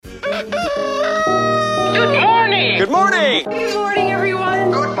Good morning. Good morning. Good morning,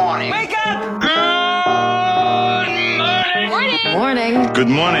 everyone. Good morning. Wake up. Good morning. Morning. Good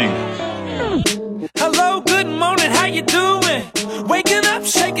morning. Hello, good morning, how you doing? Waking up,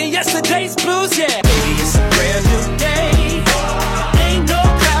 shaking yesterday's blues, yeah. Baby, it's a brand new day. Ain't no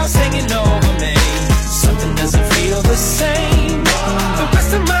clouds hanging over me. Something doesn't feel the same. The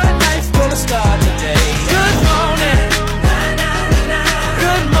rest of my life gonna start today. Good morning.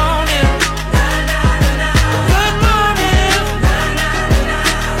 Good morning. Good morning.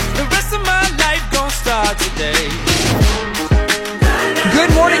 The rest of my life gonna start today.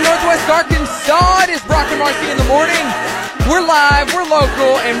 Good morning, Northwest Arkansas. It is Brock and Marci in the morning. We're live, we're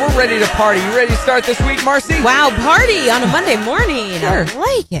local, and we're ready to party. You ready to start this week, Marci? Wow, party on a Monday morning. Sure.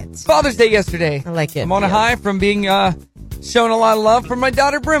 I like it. Father's Day yesterday. I like it. I'm on a high from being shown a lot of love from my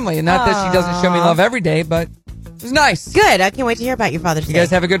daughter Brimley. And not that she doesn't show me love every day, but it was nice. Good. I can't wait to hear about your Father's Day. You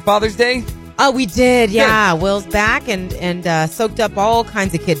guys have a good Father's Day? Oh, we did. Yeah. Will's back and soaked up all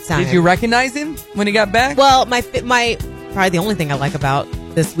kinds of kids' time. Did you recognize him when he got back? Well, my probably the only thing I like about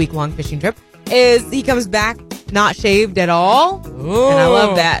this week-long fishing trip is he comes back not shaved at all. Ooh. And I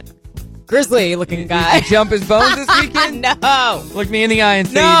love that. Grizzly-looking guy. Did you jump his bones this weekend? No. Look me in the eye and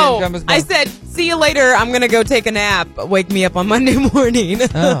say you didn't jump his bones. I said, see you later. I'm going to go take a nap. Wake me up on Monday morning.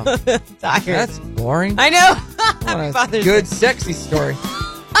 Oh. Tired. That's boring. I know. What a good, sexy story.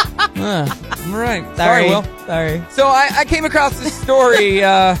 All right. Sorry, Will. Sorry. So I came across this story.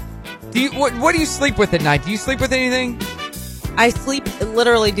 What do you sleep with at night? Do you sleep with anything? I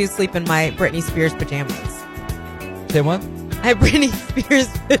literally do sleep in my Britney Spears pajamas. Say what? I have Britney Spears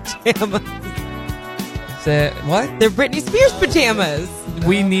pajamas. Say what? They're Britney Spears pajamas.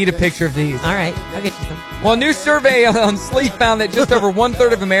 We need a picture of these. All right. I'll get you some. Well, a new survey on sleep found that just over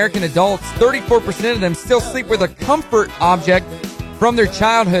 1/3 of American adults, 34% of them, still sleep with a comfort object from their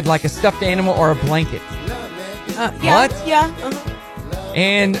childhood, like a stuffed animal or a blanket. Yeah, What? Yeah.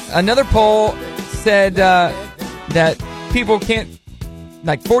 And another poll said that people can't,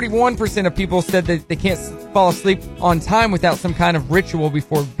 like 41% of people said that they can't fall asleep on time without some kind of ritual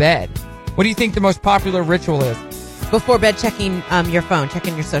before bed. What do you think the most popular ritual is? Before bed, checking your phone,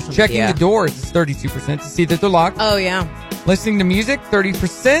 checking your social Checking media. the doors is 32% to see that they're locked. Oh, yeah. Listening to music,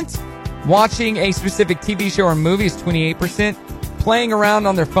 30%. Watching a specific TV show or movie is 28%. Playing around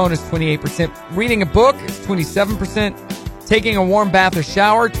on their phone is 28%. Reading a book is 27%. Taking a warm bath or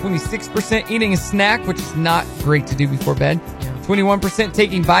shower, 26%. Eating a snack, which is not great to do before bed, 21%.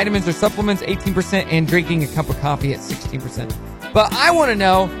 Taking vitamins or supplements, 18%. And drinking a cup of coffee at 16%. But I want to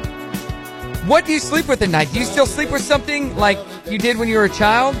know, what do you sleep with at night? Do you still sleep with something like you did when you were a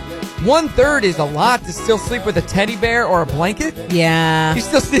child? 1/3 is a lot to still sleep with a teddy bear or a blanket. Yeah. You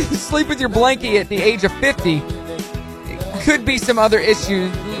still sleep with your blankie at the age of 50. It could be some other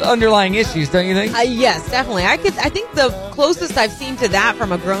underlying issues, don't you think? Yes, definitely. I think the closest I've seen to that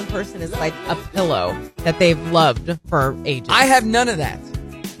from a grown person is like a pillow that they've loved for ages. I have none of that.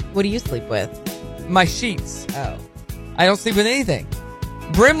 What do you sleep with? My sheets. Oh. I don't sleep with anything.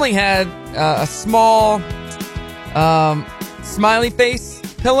 Brimley had a small smiley face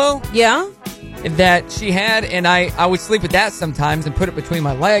pillow. Yeah? That she had, and I would sleep with that sometimes and put it between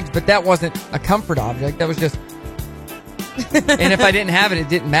my legs, but that wasn't a comfort object. That was just... And if I didn't have it, it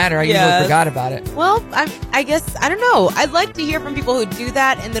didn't matter. I usually forgot about it. Well, I guess, I don't know. I'd like to hear from people who do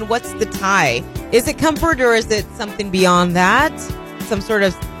that, and then what's the tie? Is it comfort, or is it something beyond that? Some sort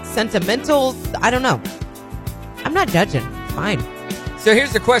of sentimental? I don't know. I'm not judging. It's fine. So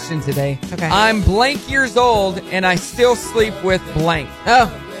here's the question today. Okay. I'm blank years old, and I still sleep with blank. Oh,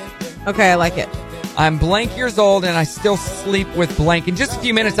 okay. I like it. I'm blank years old, and I still sleep with blank. In just a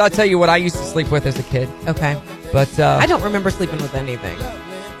few minutes, I'll tell you what I used to sleep with as a kid. Okay. But I don't remember sleeping with anything.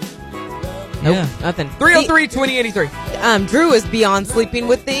 Nope, nothing. 303-2083. Drew is beyond sleeping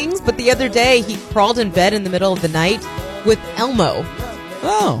with things, but the other day he crawled in bed in the middle of the night with Elmo.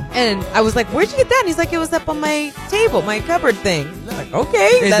 Oh. And I was like, where'd you get that? And he's like, it was up on my table, my cupboard thing. I'm like,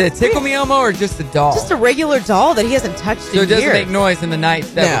 okay. Is it Tickle Me Elmo or just a doll? Just a regular doll that he hasn't touched in years. So it doesn't make noise in the night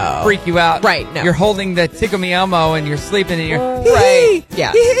that would freak you out. Right, no. You're holding the Tickle Me Elmo and you're sleeping and you're... Right.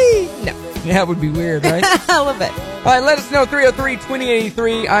 Yeah. No. That would be weird, right? I love it. All right, let us know,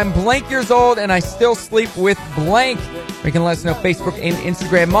 303-2083. I'm blank years old, and I still sleep with blank. Or you can let us know, Facebook and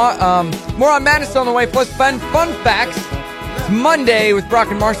Instagram. More on Madness on the way, plus fun facts. It's Monday with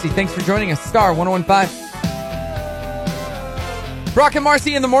Brock and Marci. Thanks for joining us, Star 1015. Brock and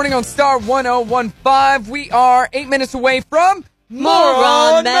Marci in the morning on Star 1015. We are 8 minutes away from...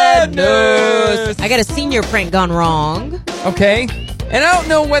 Moron Madness. I got a senior prank gone wrong. Okay. And I don't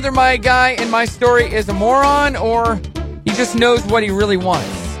know whether my guy in my story is a moron or he just knows what he really wants.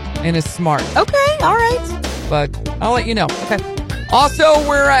 and is smart. Okay, all right. But I'll let you know. Okay. Also,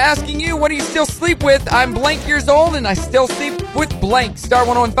 we're asking you, what do you still sleep with? I'm blank years old, and I still sleep with blank. Star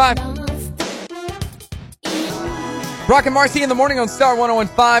 101.5. Brock and Marci in the morning on Star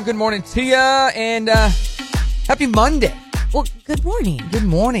 101.5. Good morning to you, and happy Monday. Well, good morning. Good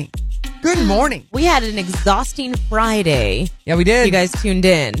morning. Good morning. We had an exhausting Friday. Yeah, we did. You guys tuned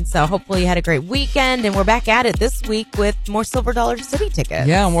in, so hopefully you had a great weekend, and we're back at it this week with more Silver Dollar City tickets.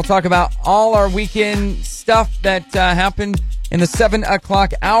 Yeah, and we'll talk about all our weekend stuff that happened in the 7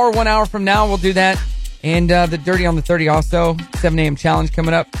 o'clock hour. 1 hour from now, we'll do that. And the Dirty on the 30 also. 7 a.m. challenge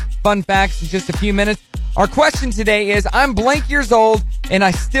coming up. Fun facts in just a few minutes. Our question today is, I'm blank years old, and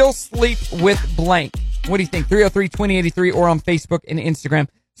I still sleep with blank. What do you think? 303-2083 or on Facebook and Instagram.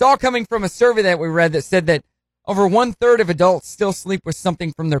 It's all coming from a survey that we read that said that over 1/3 of adults still sleep with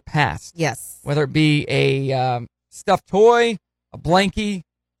something from their past. Yes. Whether it be a stuffed toy, a blankie,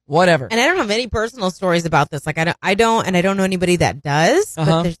 whatever. And I don't have any personal stories about this. Like I don't know anybody that does.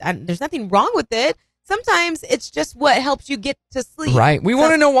 But there's nothing wrong with it. Sometimes it's just what helps you get to sleep. Right. We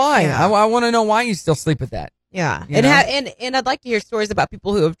want to know why. Yeah. I want to know why you still sleep with that. Yeah. You And, know? and I'd like to hear stories about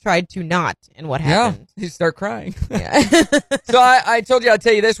people who have tried to not and what happened. Yeah. You start crying. Yeah. So I told you I'd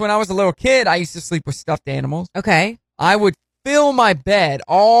tell you this. When I was a little kid, I used to sleep with stuffed animals. Okay. I would fill my bed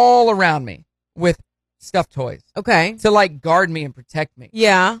all around me with stuffed toys Okay. to like guard me and protect me.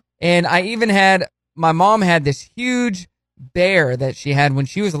 Yeah. And I even had, my mom had this huge bear that she had when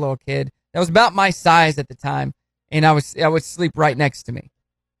she was a little kid that was about my size at the time. And I would sleep right next to me.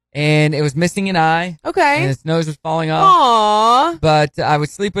 And it was missing an eye. Okay. And its nose was falling off. Aww. But I would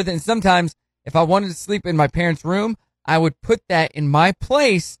sleep with it. And sometimes if I wanted to sleep in my parents' room, I would put that in my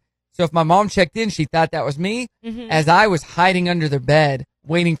place. So if my mom checked in, she thought that was me as I was hiding under their bed,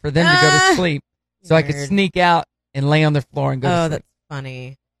 waiting for them to go to sleep so I could Weird. sneak out and lay on the floor and go to Oh, sleep. that's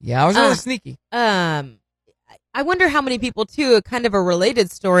funny. Yeah, I was really sneaky. I wonder how many people too, kind of a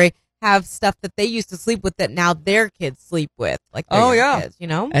related story, have stuff that they used to sleep with that now their kids sleep with. Like their young yeah. kids, you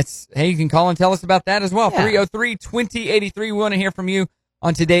know? Hey, you can call and tell us about that as well. Yeah. 303-2083. We want to hear from you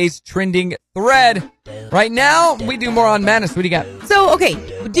on today's trending thread. Right now, we do more on madness. What do you got? So, okay,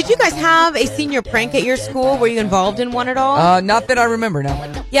 did you guys have a senior prank at your school? Were you involved in one at all? Not that I remember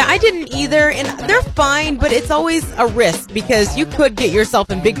now. Yeah, I didn't either, and they're fine, but it's always a risk because you could get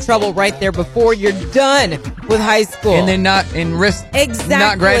yourself in big trouble right there before you're done with high school. And then not in risk, Exactly,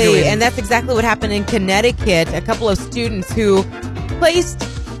 not graduating. and that's exactly what happened in Connecticut. A couple of students who placed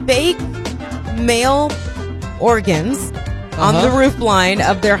fake male organs on the roof line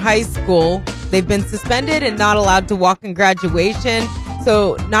of their high school. They've been suspended and not allowed to walk in graduation.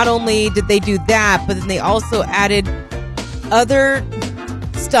 So not only did they do that, but then they also added other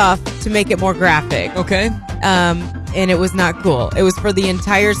stuff to make it more graphic. Okay. And it was not cool. It was for the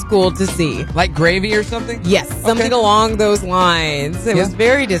entire school to see. Like gravy or something? Yes, something along those lines. It Yeah. was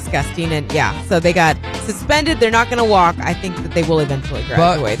very disgusting, and yeah, so they got suspended. They're not going to walk. I think that they will eventually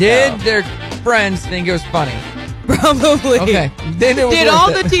graduate. But did though. their friends think it was funny? Probably. Okay. Then it was Did worth all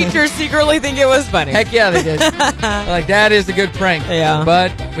it. the teachers secretly think it was funny? Heck yeah, they did. Like, that is a good prank. Yeah.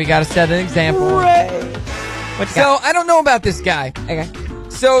 But we got to set an example. Right. What you So, I don't know about this guy. got? Okay.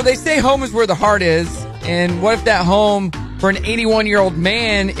 So, they say home is where the heart is. And what if that home for an 81-year-old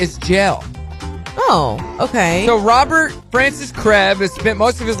man is jail? Oh, okay. So, Robert Francis Krebs has spent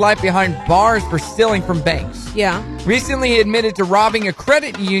most of his life behind bars for stealing from banks. yeah. Recently, he admitted to robbing a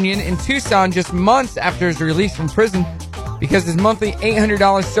credit union in Tucson just months after his release from prison because his monthly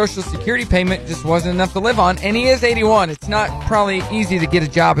 $800 Social Security payment just wasn't enough to live on. And he is 81. It's not probably easy to get a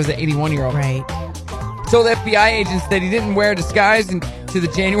job as an 81-year-old. Right. Told FBI agents that he didn't wear a disguise to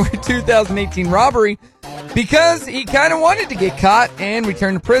the January 2018 robbery because he kind of wanted to get caught and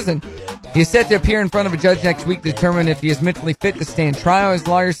return to prison. He is set to appear in front of a judge next week to determine if he is mentally fit to stand trial. His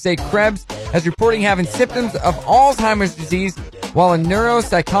lawyers say Krebs has reporting having symptoms of Alzheimer's disease, while a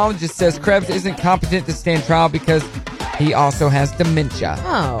neuropsychologist says Krebs isn't competent to stand trial because he also has dementia.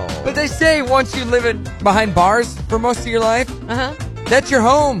 Oh. But they say once you live behind bars for most of your life, that's your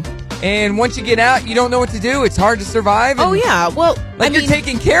home. And once you get out, you don't know what to do. It's hard to survive. Oh, yeah. Well, Like you're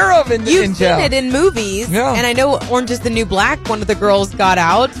taken care of in you've jail. seen it in movies. Yeah. And I know Orange is the New Black, one of the girls got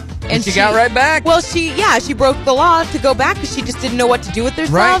out. And she got right back. Well, she broke the law to go back because she just didn't know what to do with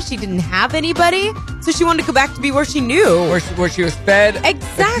herself. Right. She didn't have anybody. So she wanted to go back to be where she knew. Where she was fed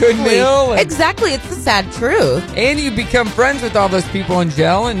Exactly. a good meal. Exactly. It's the sad truth. And you become friends with all those people in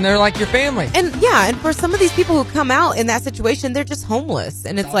jail, and they're like your family. And yeah, and for some of these people who come out in that situation, they're just homeless.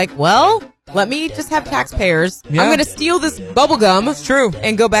 And it's like, well, let me just have taxpayers. Yeah. I'm going to steal this bubble gum. It's true.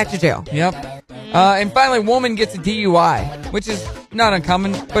 And go back to jail. Yep. And finally, woman gets a DUI, which is not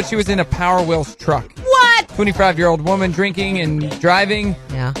uncommon, but she was in a Power Wheels truck. What? 25-year-old woman drinking and driving.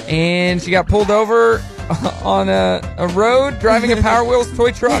 Yeah. And she got pulled over on a road driving a Power Wheels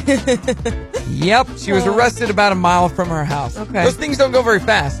toy truck. Yep. She was arrested about a mile from her house. Okay. Those things don't go very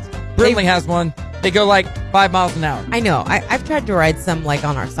fast. Brimley has one. They go like 5 miles an hour. I know. I've tried to ride some like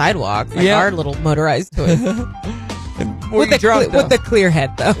on our sidewalks, like Yeah. our little motorized toys. With the clear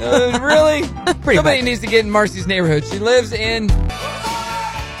head, though. Really? Pretty Somebody much. needs to get in Marci's neighborhood. She lives in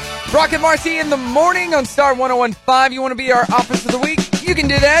Brock and Marci in the morning on Star 101.5. You want to be our Office of the Week? You can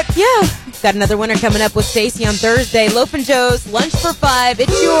do that. Yeah. Got another winner coming up with Stacy on Thursday. Loaf and Joe's, lunch for $5.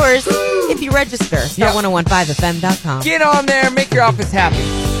 It's yours if you register. Star1015fm.com. Get on there. Make your office happy.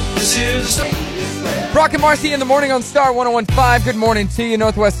 Brock and Marci in the morning on Star 101.5. Good morning to you,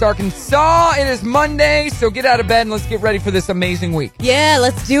 Northwest Arkansas. It is Monday, so get out of bed and let's get ready for this amazing week. Yeah,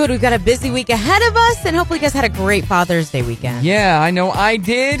 let's do it. We've got a busy week ahead of us, and hopefully you guys had a great Father's Day weekend. Yeah, I know I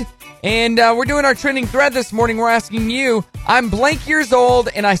did. And we're doing our trending thread this morning. We're asking you, I'm blank years old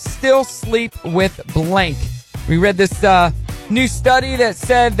and I still sleep with blank. We read this new study that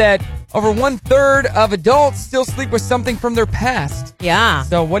said that over 1/3 of adults still sleep with something from their past. Yeah.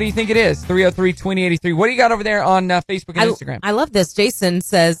 So what do you think it is? 303-2083. What do you got over there on Facebook and Instagram? I love this. Jason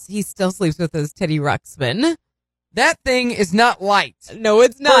says he still sleeps with his Teddy Ruxpin. That thing is not light. No,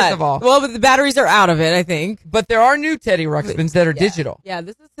 it's not. First of all. Well, but the batteries are out of it, I think. But there are new Teddy Ruxpins that are digital. Yeah,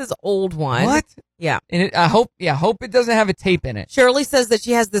 this is his old one. What? Yeah. And I hope it doesn't have a tape in it. Shirley says that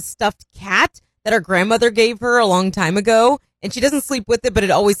she has this stuffed cat that her grandmother gave her a long time ago, and she doesn't sleep with it, but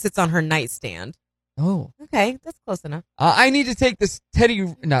it always sits on her nightstand. Oh. Okay, that's close enough. I need to take this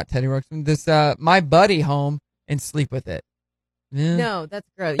not Teddy Ruxpin, this My Buddy home and sleep with it. Yeah. No, that's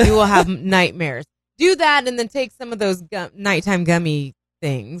gross. You will have nightmares. Do that and then take some of those nighttime gummy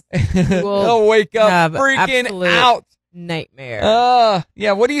things. I'll wake up have freaking absolute out. Nightmare.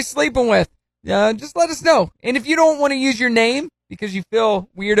 Yeah, what are you sleeping with? Just let us know. And if you don't want to use your name because you feel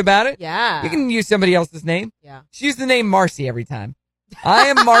weird about it, Yeah. you can use somebody else's name. Yeah. Just use the name Marci every time. I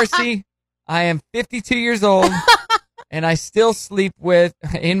am Marci. I am 52 years old, and I still sleep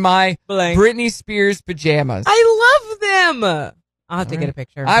in my Blank. Britney Spears pajamas. I love them. I'll have to get a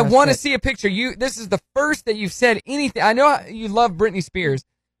picture. I want to see a picture. This is the first that you've said anything. I know you love Britney Spears,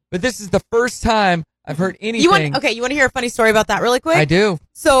 but this is the first time I've heard anything. You want to hear a funny story about that really quick? I do.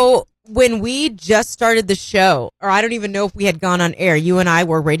 So when we just started the show, or I don't even know if we had gone on air, you and I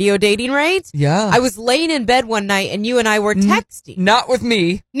were radio dating, right? Yeah. I was laying in bed one night and you and I were texting. Not with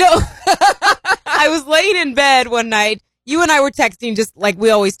me. No. I was laying in bed one night. You and I were texting just like we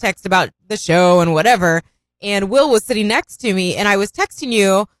always text about the show and whatever. And Will was sitting next to me and I was texting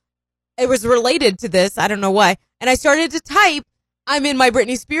you. It was related to this. I don't know why. And I started to type, I'm in my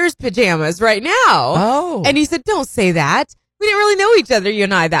Britney Spears pajamas right now. Oh. And he said, don't say that. We didn't really know each other, you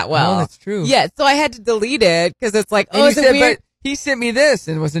and I, that well. Oh, that's true. Yeah, so I had to delete it because it's like, And oh, you is it said, weird? but he sent me this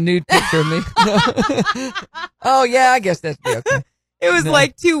and it was a nude picture of me. Oh, yeah, I guess that's okay. It was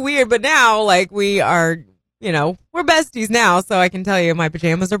like too weird, but now like we are, we're besties now, so I can tell you my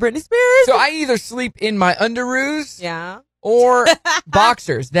pajamas are Britney Spears. So I either sleep in my underoos Yeah. or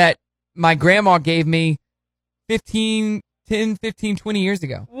boxers that my grandma gave me 10, 15, 20 years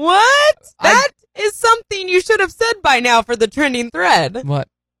ago. What? That is something you should have said by now for the trending thread. What?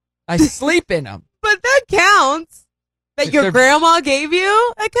 I sleep in them. But that counts. That If your they're- grandma gave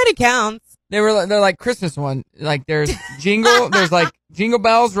you? That kind of counts. They're like Christmas one. Like there's there's like jingle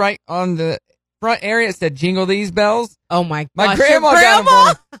bells right on the front area. It said jingle these bells. Oh my gosh. My grandma got them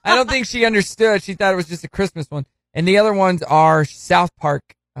for me. I don't think she understood. She thought it was just a Christmas one. And the other ones are South Park,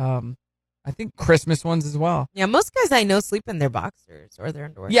 I think Christmas ones as well. Yeah, most guys I know sleep in their boxers or their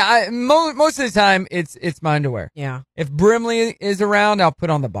underwear. Yeah, most of the time it's my underwear. Yeah. If Brimley is around, I'll put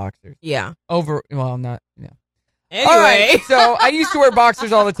on the boxers. Yeah. Not. Anyway. All right, so I used to wear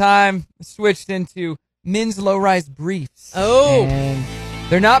boxers all the time. Switched into men's low-rise briefs. Oh. And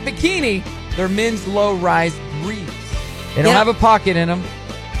they're not bikini. They're men's low-rise briefs. They don't have a pocket in them.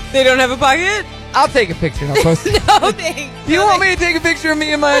 They don't have a pocket? I'll take a picture and I'll post it. No, thanks. Do you want me to take a picture of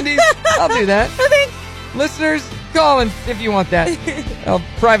me in my undies? I'll do that. No, thanks. Listeners, call in if you want that. I'll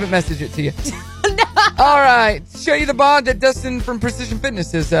private message it to you. All right. Show you the bod that Dustin from Precision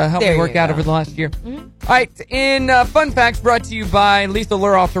Fitness has helped There me you work out go. over the last year. All right. In Fun Facts brought to you by Lethal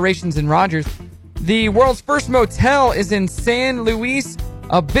Lure Alterations in Rogers. The world's first motel is in San Luis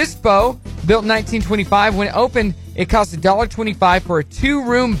Obispo, built in 1925. When it opened, it cost $1.25 for a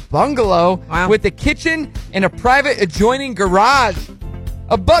 2-room bungalow with a kitchen and a private adjoining garage.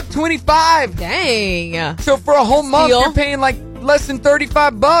 $1.25. Dang. So for a whole month, Steal. you're paying like less than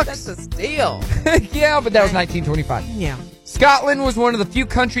 $35. That's a steal. Yeah, but that was 1925. Yeah. Scotland was one of the few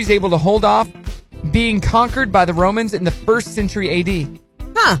countries able to hold off being conquered by the Romans in the 1st century AD.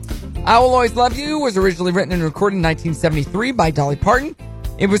 Huh. I Will Always Love You was originally written and recorded in 1973 by Dolly Parton.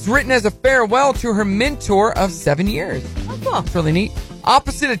 It was written as a farewell to her mentor of 7 years. Oh, cool. That's really neat.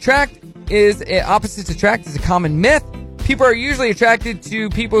 Opposites attract is a common myth. People are usually attracted to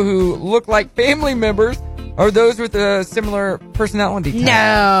people who look like family members or those with a similar personality type.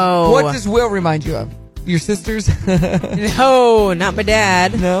 No. What does Will remind you of? Your sisters? No, not my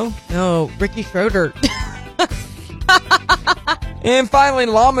dad. No? No, Ricky Schroeder. And finally,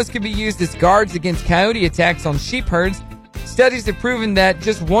 llamas can be used as guards against coyote attacks on sheep herds. Studies have proven that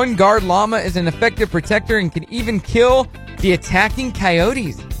just one guard llama is an effective protector and can even kill the attacking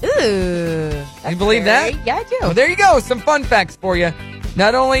coyotes. Ooh. You believe that? Yeah, I do. Well, there you go. Some fun facts for you.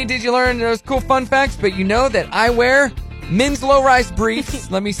 Not only did you learn those cool fun facts, but you know that I wear men's low-rise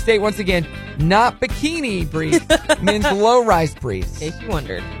briefs. Let me state once again, not bikini briefs, men's low-rise briefs. In case you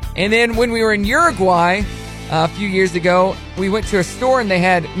wondered. And then when we were in Uruguay a few years ago, we went to a store and they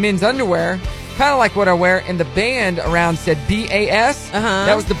had men's underwear, kind of like what I wear, and the band around said BAS.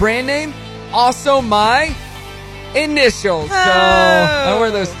 That was the brand name. Also my initials. So I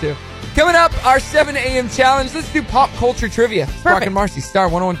wear those too. Coming up, our 7 a.m. challenge. Let's do pop culture trivia. Brock and Marci, Star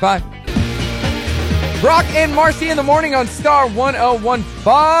 1015. Brock and Marci in the morning on Star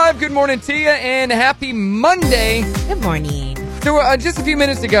 1015. Good morning to you and happy Monday. Good morning. So just a few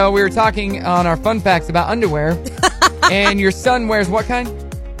minutes ago, we were talking on our fun facts about underwear. And your son wears what kind?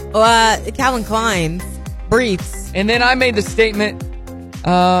 Calvin Klein's briefs. And then I made the statement,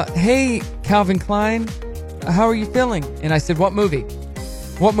 hey, Calvin Klein, how are you feeling? And I said, what movie?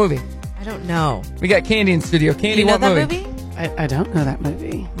 What movie? I don't know. We got Candy in studio. Candy, You know what that movie? I don't know that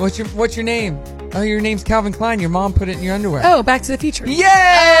movie. What's your name? Oh, your name's Calvin Klein. Your mom put it in your underwear. Oh, Back to the Future. Yay!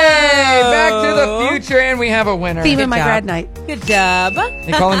 Back to the Future, and we have a winner. Theme of my job. grad night. Good job.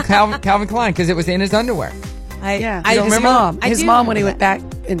 They call him Calvin Klein because it was in his underwear. Yeah, I his remember? mom. I His do mom when he remember went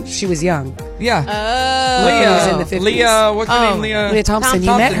back and she was young. Yeah. When he was in the 50s. Leah, what's her name? Leah Thompson. You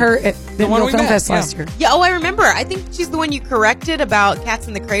Thompson. met her at The one Bentonville we Film met, Fest yeah. last year. Yeah, oh, I remember. I think she's the one you corrected about Cats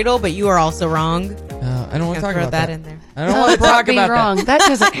in the Cradle, but you are also wrong. I don't want to talk Throw about that that. in there. I don't want to talk being about wrong. that. That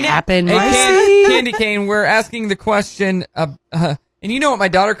doesn't happen. Hey, Marcy. Candy Cane, we're asking the question, and you know what my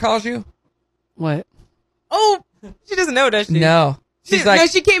daughter calls you? What? Oh, she doesn't know, does she? No. She's no,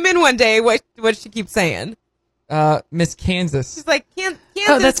 like, she came in one day. What she keeps saying? Miss Kansas. She's like, Kansas.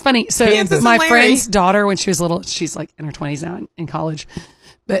 Oh, that's funny. So Kansas my and Larry. friend's daughter, when she was little, she's like in her 20s now in college,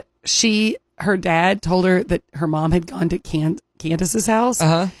 but her dad told her that her mom had gone to Candace's house,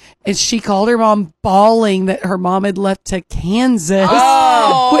 and she called her mom bawling that her mom had left to Kansas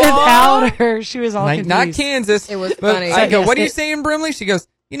without her. She was all Like, confused. not Kansas. It was But funny. I go, Yes, what are you it- saying, Brimley? She goes,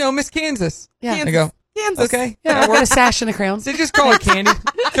 Miss Kansas. Yeah. I go, Kansas. okay. Yeah, I got a sash and a crown. So just call her Candy.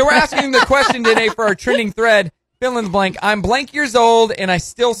 So we're asking the question today for our trending thread. Fill in the blank. I'm blank years old and I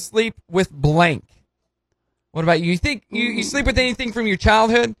still sleep with blank. What about you? You think you sleep with anything from your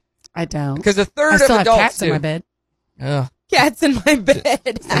childhood? I don't. Because a I third still of have adults cats do. in my bed. Ugh. Cats in my bed.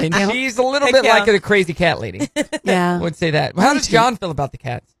 And count? she's a little I bit like count. a crazy cat lady. Yeah. I would say that. How Me does too. John feel about the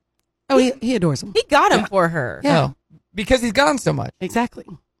cats? Oh, he adores them. He got him for her. Yeah. Oh, because he's gone so much. Exactly.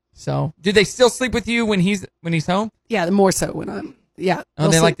 So, do they still sleep with you when he's home? Yeah, more so when I'm. Yeah. Oh,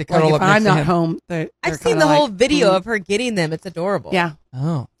 they'll they like sleep- to cuddle if up next I'm to not him. home. They're I've seen kinda the whole like, video of her getting them. It's adorable. Yeah.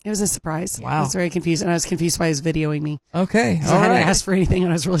 Oh, It was a surprise. Wow. I was very confused, and I was confused why he was videoing me. okay. So All I hadn't right. asked for anything,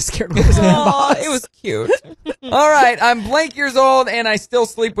 and I was really scared what was in that Aw, box. it was cute. All right. I'm blank years old and I still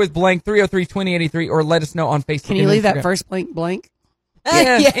sleep with blank 303-2083 or let us know on Facebook. Can you and leave that Instagram. first blank?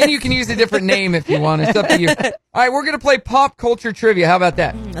 Yeah, Yes. and you can use a different name if you want. It's up to you. All right, we're going to play pop culture trivia. How about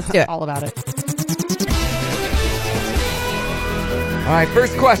that? Let's do it. All about it. All right,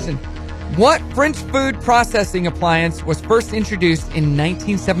 first question. What French food processing appliance was first introduced in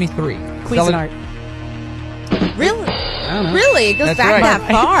 1973? Cuisinart. Really? I don't know. Really? It goes That's back right.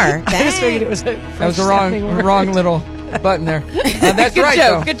 that far. I just figured Dang. it was a That was the wrong little button there. That's Good right,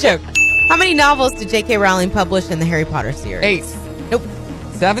 joke. though. Good joke. How many novels did J.K. Rowling publish in the Harry Potter series? 8. Nope.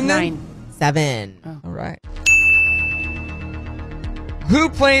 7 then? 9. 7. All right. Who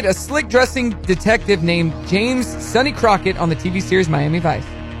played a slick dressing detective named James Sonny Crockett on the TV series Miami Vice?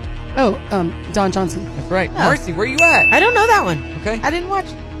 Oh, Don Johnson. That's right. Marcy, where you at? I don't know that one. Okay. I didn't watch.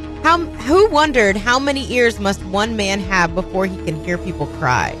 Who wondered how many ears must one man have before he can hear people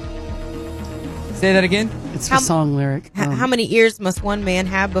cry? Say that again. It's How- a song lyric. How many ears must one man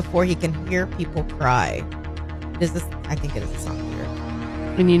have before he can hear people cry? Is this? I think it is a song lyric.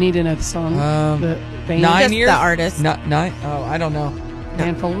 And you need to know the song. The band. 9 Just years. the artist. Nine. Oh, I don't know.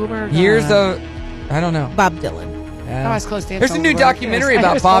 Dan Fogelberg. Years of. I don't know. Bob Dylan. Oh, I was close. Dan There's a new Fogelberg. documentary I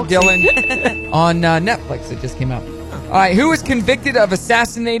about was Bob folksy. Dylan on Netflix that just came out. All right, who was convicted of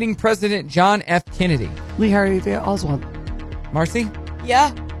assassinating President John F. Kennedy? Lee Harvey Oswald. Marcy?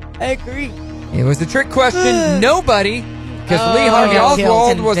 Yeah, I agree. It was a trick question. Nobody, because Lee Harvey yeah.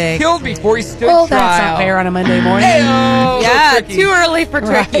 Oswald was Convicted. killed before he stood Well, trial. that's not fair on a Monday morning. Hey-oh, Yeah, tricky. too early for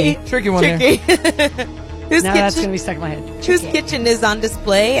tricky. Right. Tricky one there. Tricky. Whose Now that's going kitchen? to be stuck in my head. Whose kitchen is on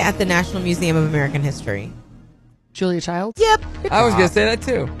display at the National Museum of American History? Julia Childs. Yep. I was going to say that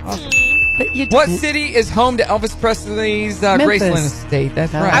too. Awesome. But you What didn't. city is home to Elvis Presley's Memphis. Graceland estate?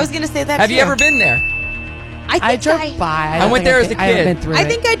 That's No. right. I was going to say that. Have too. you ever been there? I I think drove by. I went there as a I haven't kid. been through I it.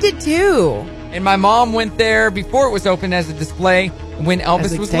 think I did too. And my mom went there before it was open as a display when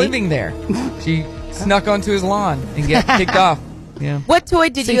Elvis a was date? living there. She snuck onto his lawn and get kicked off. Yeah. What toy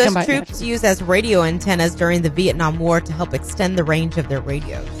did So you come U.S. by troops naturally. use as radio antennas during the Vietnam War to help extend the range of their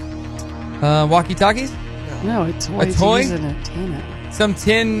radios? Walkie-talkies? No, it's toys. A toy? Use an antenna. Some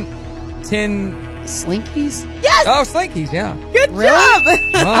tin. Slinkies? Yes! Oh, Slinkies, yeah. Good Really?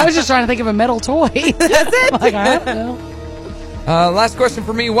 job! I was just trying to think of a metal toy. That's it. Like, I don't know. Last question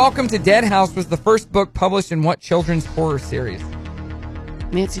for me. Welcome to Dead House was the first book published in what children's horror series?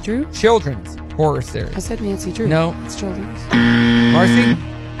 Nancy Drew? Children's horror I series. said Nancy Drew. No. It's children's. Marcy?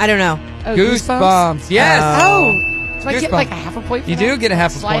 I don't know. Oh, Goosebumps. Yes. Oh. So I get Goosebumps. like a half a point for You that? do get a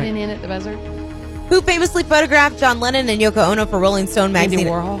half a Sliding point. in at the buzzer. Who famously photographed John Lennon and Yoko Ono for Rolling Stone Andy magazine?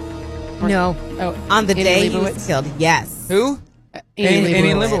 Warhol? No. Oh, On the Andy day he Leibovitz? was killed. Yes. Who? Andy Andy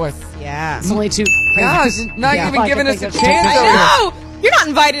Leibovitz. Leibovitz. Yeah. It's only two. Gosh, not Yeah, even I giving can us a think of chance two. over here. I know. You're not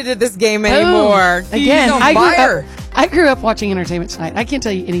invited to this game anymore. Boom. Again, He's on I fire. grew up watching Entertainment Tonight. I can't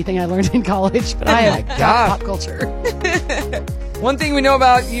tell you anything I learned in college, but I my have God. pop culture. One thing we know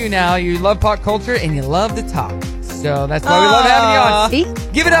about you now, you love pop culture and you love to talk. So that's why we love having you on.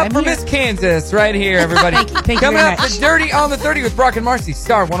 See? Give it up I'm for here. Miss Kansas right here, everybody. Thank you Coming very up, much. the Dirty on the 30 with Brock and Marcy,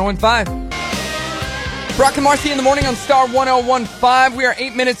 Star 1015. Brock and Marcy in the morning on Star 1015. We are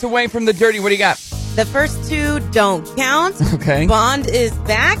 8 minutes away from the Dirty. What do you got? The first two don't count. Okay. Bond is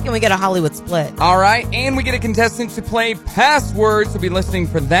back, and we get a Hollywood split. All right, and we get a contestant to play Passwords. So be listening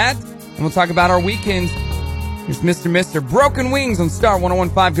for that. And we'll talk about our weekends. Here's Mr. Broken Wings on Star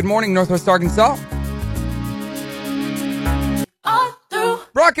 1015. Good morning, Northwest Arkansas.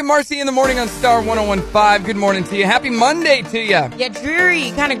 Brock and Marcy in the morning on Star 1015. Good morning to you. Happy Monday to you. Yeah,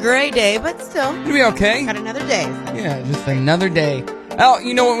 dreary, kind of gray day, but still, It'll be okay. got another day. Yeah, just another day. Al,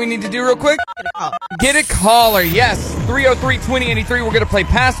 you know what we need to do real quick? Get a call. Get a caller. Yes, 303-2083. We're going to play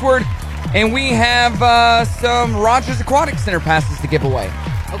Password. And we have some Rogers Aquatic Center passes to give away.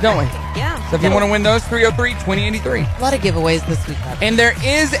 Don't we? Yeah. So if you want to win those, 303-2083. A lot of giveaways this week. And there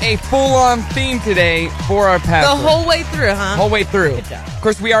is a full-on theme today for our The password. whole way through, huh? Whole way through. Good job. Of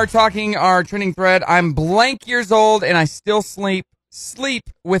course, we are talking our trending thread. I'm blank years old and I still sleep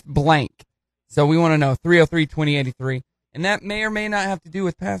with blank. So we want to know 303-2083. And that may or may not have to do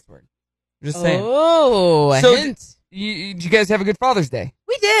with password. I'm just saying. Oh, a So hint. Did you guys have a good Father's Day?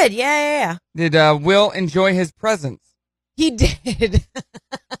 We did. Yeah. Did Will enjoy his presents? He did.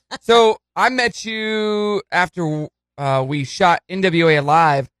 So I met you after we shot NWA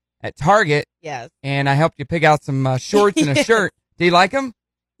Live at Target, Yes. and I helped you pick out some shorts and a shirt. Do you like them?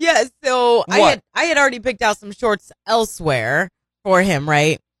 Yeah, so What? I had already picked out some shorts elsewhere for him,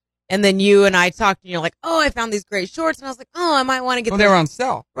 right? And then you and I talked, and you're like, "Oh, I found these great shorts," and I was like, "Oh, I might want to get Well, those." they were on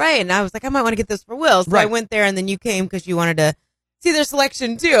sale. Right, and I was like, "I might want to get those for Will." So I Right. went there, and then you came because you wanted to see their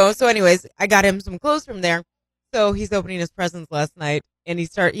selection too. So, anyways, I got him some clothes from there. So he's opening his presents last night, and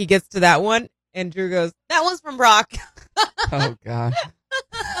he gets to that one, and Drew goes, "That one's from Brock." Oh God.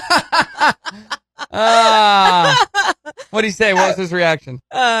 What did he say? What was his reaction?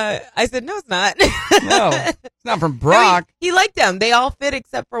 I said, "No, it's not." No, it's not from Brock. He liked them. They all fit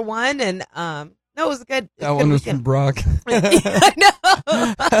except for one, and no, it was good. It That was one good was from weekend. Brock.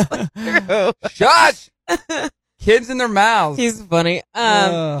 I know. Shush! Kids in their mouths. He's funny.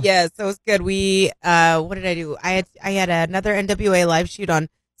 Yeah, so it was good. We what did I do? I had another NWA live shoot on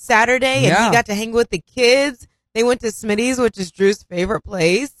Saturday, and Yeah. he got to hang with the kids. They went to Smitty's, which is Drew's favorite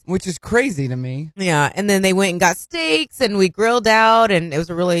place. Which is crazy to me. Yeah, and then they went and got steaks, and we grilled out, and it was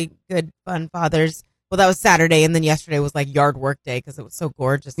a really good, fun Father's. Well, that was Saturday, and then yesterday was like yard work day because it was so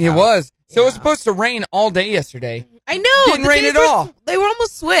gorgeous. It out. was. So it was Yeah. supposed to rain all day yesterday. I know. Didn't the rain days at were- all. They were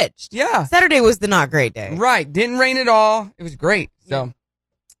almost switched. Yeah. Saturday was the not great day. Right. Didn't rain at all. It was great. So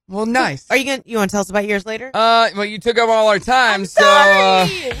Well, nice. You want to tell us about yours later? Well, you took up all our time,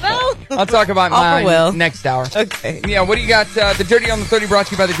 Sorry. Well, I'll talk about Offer will. mine next hour. Okay. Yeah, what do you got? The Dirty on the 30 brought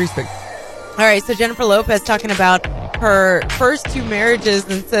to you by the Grease Pig. All right, so Jennifer Lopez talking about her first 2 marriages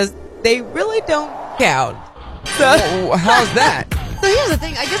and says they really don't count. So, How's that? So here's the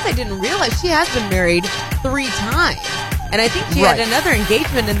thing. I guess I didn't realize she has been married 3 times. And I think she had another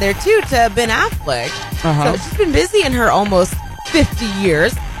engagement in there, too, to Ben Affleck. Uh-huh. So she's been busy in her almost 50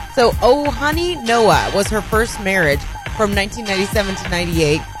 years. So Oh Honey Noah was her first marriage from 1997 to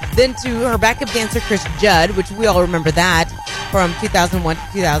 98. Then to her backup dancer, Chris Judd, which we all remember that, from 2001 to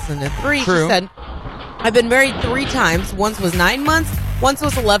 2003. True. She said, I've been married 3 times. Once was 9 months. Once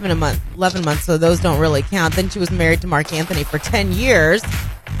was 11 months, so those don't really count. Then she was married to Marc Anthony for 10 years.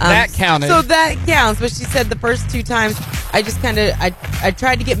 That counted. So that counts. But she said the first 2 times, I just kind of, I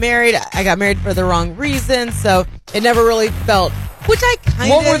tried to get married. I got married for the wrong reason. So it never really felt, which I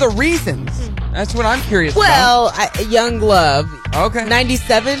kind of. What were the reasons? That's what I'm curious about. Well, young love. Okay.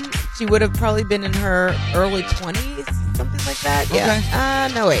 97, she would have probably been in her early 20s, something like that. Yeah.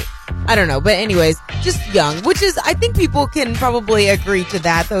 Okay. No, wait. I don't know. But anyways, just young, which is, I think people can probably agree to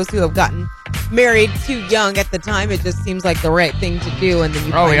that. Those who have gotten married too young at the time, it just seems like the right thing to do. And then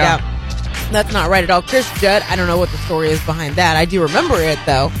you find out that's not right at all. Chris Judd, I don't know what the story is behind that. I do remember it,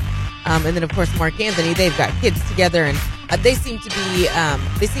 though. And then, of course, Marc Anthony, they've got kids together, and they seem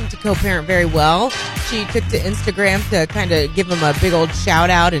to co-parent very well. She took to Instagram to kind of give him a big old shout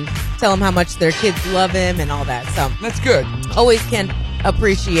out and tell him how much their kids love him and all that. So that's good. Always can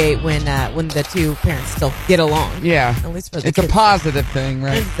appreciate when the 2 parents still get along. Yeah. At least for the It's a kids. positive thing,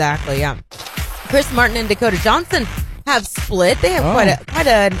 right? Exactly, yeah. Chris Martin and Dakota Johnson have split. They have quite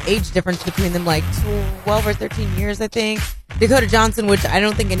an age difference between them, like 12 or 13 years, I think. Dakota Johnson, which I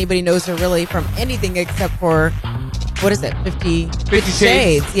don't think anybody knows her really from anything except for, what is it, 50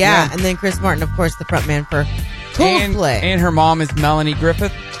 Shades. Yeah. And then Chris Martin, of course, the front man for Coldplay. And her mom is Melanie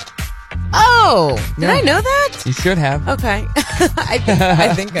Griffith. Oh, did I know that? You should have. Okay.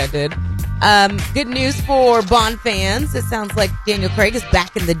 I think I did. Good news for Bond fans. It sounds like Daniel Craig is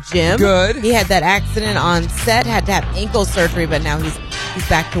back in the gym. Good. He had that accident on set, had to have ankle surgery, but now he's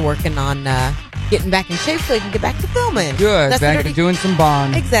back to working on getting back in shape so he can get back to filming. Good. That's Back to doing some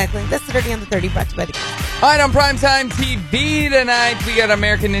Bond. Exactly. That's the Dirty on the 30 brought to you by the All right, on Primetime TV tonight, we got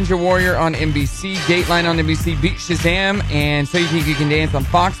American Ninja Warrior on NBC, Dateline on NBC, Beat Shazam, and So You Think You Can Dance on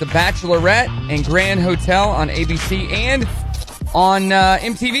Fox, The Bachelorette, and Grand Hotel on ABC, and on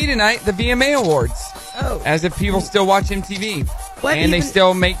MTV tonight, the VMA Awards. Oh. As if people still watch MTV. They What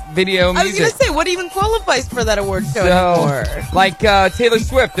still make video music. I was going to say, what even qualifies for that award show anymore? Like Taylor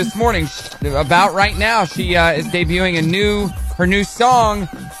Swift this morning, about right now, she is debuting her new song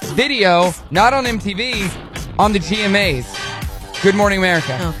video, not on MTV, on the GMAs. Good Morning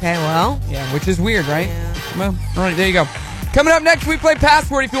America. Okay, well. Yeah, which is weird, right? Yeah. Well, all right, there you go. Coming up next, we play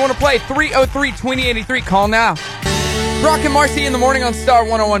Password. If you want to play, 303-2083. Call now. Brock and Marci in the morning on Star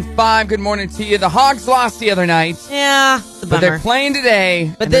 101.5. Good morning to you. The Hogs lost the other night. Yeah, it's a But bummer. they're playing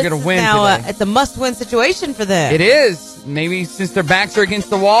today, But and they're going to win now, today. it's a must-win situation for them. It is. Maybe since their backs are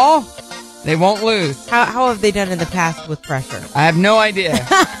against the wall, they won't lose. How have they done in the past with pressure? I have no idea.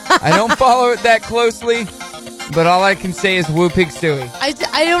 I don't follow it that closely, but all I can say is woo pig suey.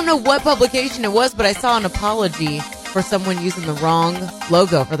 I don't know what publication it was, but I saw an apology for someone using the wrong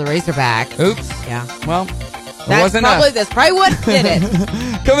logo for the Razorback. Oops. Yeah. Well, that's probably what did it.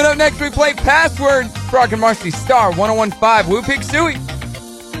 Coming up next, we play Password. Brock and Marci, Star 101.5. Woo pig suey.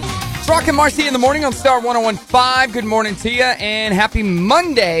 Brock and Marci in the morning on Star 101.5. Good morning to you, and happy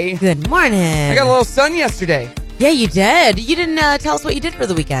Monday. Good morning. I got a little sun yesterday. Yeah, you did. You didn't tell us what you did for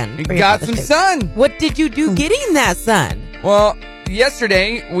the weekend. We for your got Father's some Day. sun. What did you do getting that sun? Well,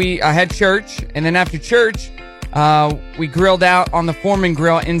 yesterday I had church, and then after church, we grilled out on the Foreman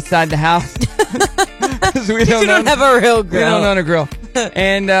grill inside the house. We don't have a real grill. We don't own a grill.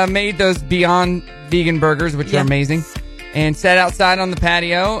 And made those Beyond vegan burgers, which are amazing. And sat outside on the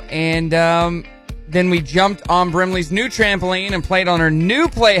patio. And then we jumped on Brimley's new trampoline and played on her new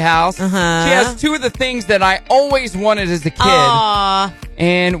playhouse. She has 2 of the things that I always wanted as a kid. Aww.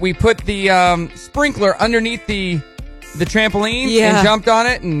 And we put the sprinkler underneath the trampoline and jumped on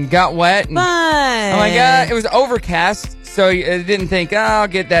it and got wet. And, Fun. oh my God, it was overcast, so I didn't think, I'll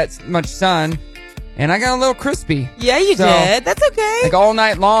get that much sun. And I got a little crispy. Yeah, you did. That's okay. Like all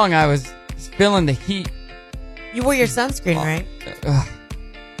night long, I was feeling the heat. You wore your sunscreen, right?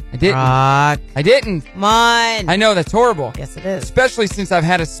 I didn't. Rock. I didn't. Come on. I know, that's horrible. Yes, it is. Especially since I've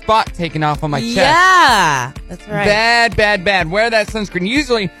had a spot taken off on my chest. Yeah, that's right. Bad. Wear that sunscreen.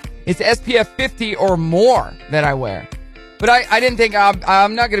 Usually, it's SPF 50 or more that I wear. But I didn't think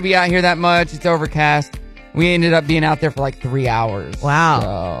I'm not going to be out here that much. It's overcast. We ended up being out there for like 3 hours. Wow.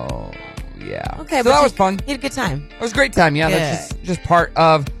 So, yeah. Okay, so but that was fun. You had a good time. It was a great time. Yeah, Good. that's just part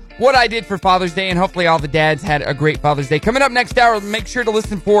of what I did for Father's Day, and hopefully all the dads had a great Father's Day. Coming up next hour, make sure to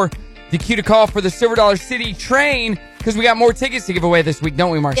listen for the cue to call for the Silver Dollar City train, because we got more tickets to give away this week,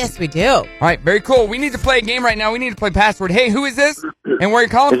 don't we, Marci? Yes, we do. All right, very cool. We need to play a game right now. We need to play Password. Hey, who is this? And where are you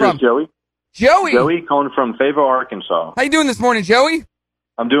calling This from? is Joey. Joey. Joey calling from Fayetteville, Arkansas. How you doing this morning, Joey?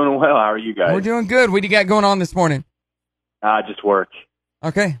 I'm doing well. How are you guys? We're doing good. What do you got going on this morning? Just work.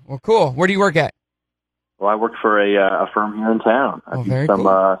 Okay, well, cool. Where do you work at? Well, I work for a firm here in town. I Oh, do very some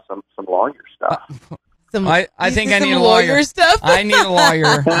cool. some lawyer stuff. I think I some need a lawyer lawyer. stuff. I need a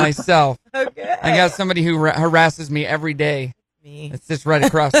lawyer myself. Okay. I got somebody who harasses me every day. Me. It's just right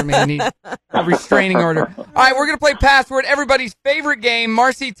across from me. I need a restraining order. All right, we're going to play Password, everybody's favorite game.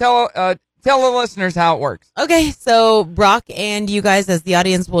 Marci, tell the listeners how it works. Okay, so Brock and you guys as the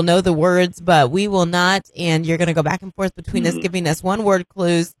audience will know the words, but we will not, and you're going to go back and forth between us, giving us one word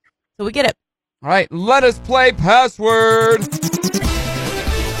clues so we get it. All right, let us play Password.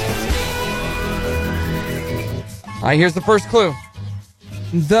 All right, here's the first clue.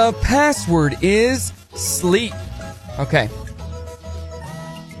 The password is sleep. Okay.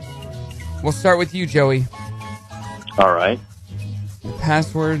 We'll start with you, Joey. All right. The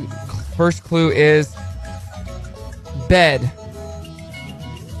password, first clue is bed.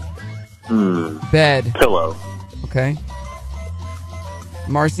 Bed. Pillow. Okay.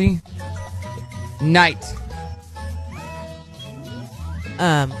 Marci? Night.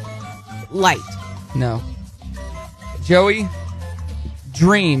 Light. No. Joey?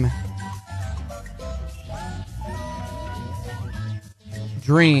 Dream.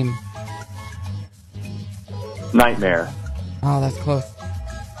 Dream. Nightmare. Oh, that's close.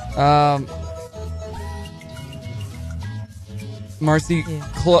 Marci?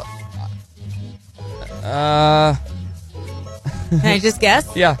 Can I just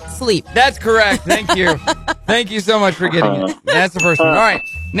guess? Yeah. Sleep. That's correct. Thank you. Thank you so much for getting it. That's the first one. All right.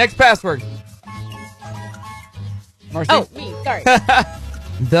 Next password. Marci? Oh, me. Sorry.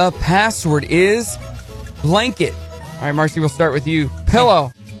 The password is blanket. All right, Marci, we'll start with you.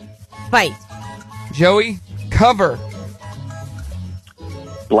 Pillow. Fight. Joey? Cover.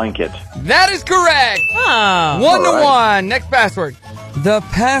 Blanket. That is correct. Oh. 1 to All right. 1. Next password. The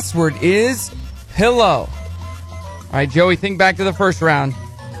password is pillow. All right, Joey, think back to the first round.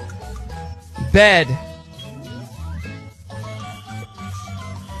 Bed.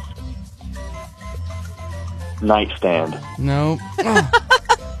 Nightstand. No.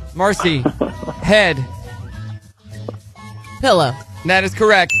 Marci. Head. Pillow. That is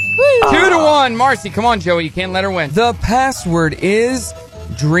correct. 2 to 1. Marci, come on, Joey. You can't let her win. The password is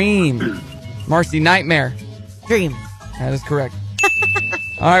dream. Marci, nightmare. Dream. That is correct.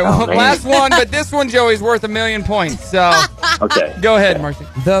 All right, well, man. last one, but this one, Joey's worth 1,000,000 points. So Okay. go ahead, Marci.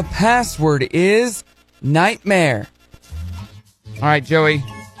 The password is nightmare. All right, Joey,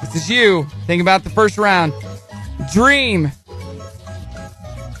 this is you. Think about the first round. Dream.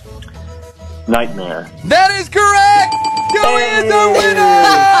 Nightmare. That is correct. Joey is the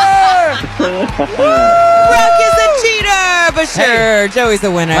winner. Brock is a cheater, but sure, Joey's the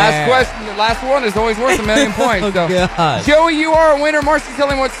winner. Last question. The last one is always worth 1,000,000 points. So, God. Joey, you are a winner. Marci, tell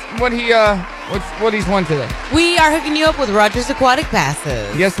him what he's won today. We are hooking you up with Rogers Aquatic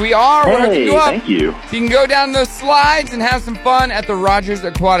Passes. Yes, we are. We're hooking Hey, you up. thank you. So you can go down those slides and have some fun at the Rogers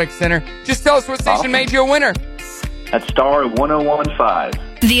Aquatic Center. Just tell us what station Awesome. made you a winner. That's Star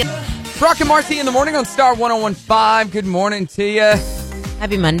 1015. Brock and Marci in the morning on Star 1015. Good morning to you.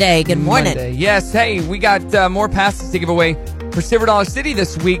 Happy Monday. Good morning. Monday. Yes, hey, we got more passes to give away for Silver Dollar City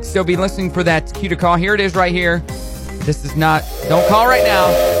this week, so be listening for that cue to call. Here it is right here. This is not, don't call right now.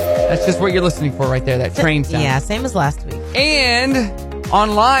 That's just what you're listening for right there, that train sound. Yeah, same as last week. And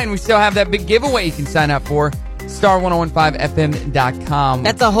online, we still have that big giveaway you can sign up for, star1015fm.com.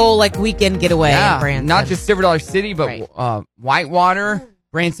 That's a whole weekend getaway in Branson. not just Silver Dollar City, but Right. Whitewater,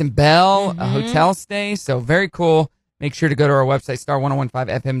 Branson Bell, a hotel stay. So very cool. Make sure to go to our website,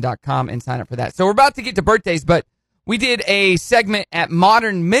 star1015fm.com, and sign up for that. So we're about to get to birthdays, but we did a segment at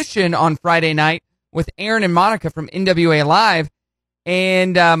Modern Mission on Friday night with Aaron and Monica from NWA Live.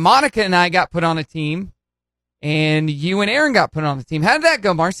 And Monica and I got put on a team, and you and Aaron got put on the team. How did that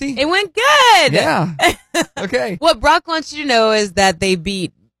go, Marci? It went good. Yeah. Okay. What Brock wants you to know is that they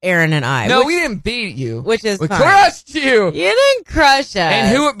beat Aaron and I. No, which, we didn't beat you. which is We fine. crushed you. You didn't crush us.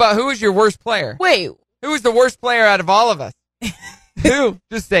 And who was your worst player? Wait, Who was the worst player out of all of us? Who?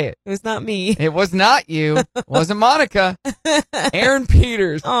 Just say it. It was not me. It was not you. It wasn't Monica. Aaron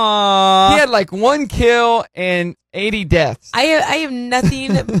Peters. Aww. He had like 1 kill and 80 deaths. I have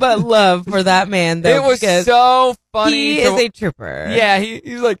nothing but love for that man, though. It was because so funny. He is a trooper. Yeah,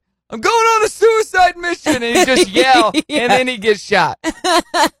 he's like, I'm going on a suicide mission, and he just yell, Yeah. and then he gets shot.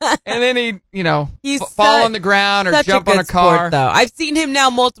 And then he, He's fall on the ground or such jump a on good a car. sport, though. I've seen him now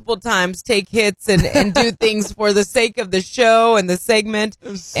multiple times take hits and do things for the sake of the show and the segment. It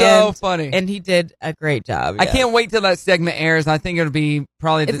was so And- funny. And he did a great job. I yeah. can't wait till that segment airs. I think it'll be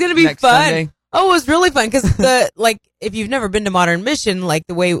probably It's going to be next fun. Sunday. Oh, it was really fun because if you've never been to Modern Mission, like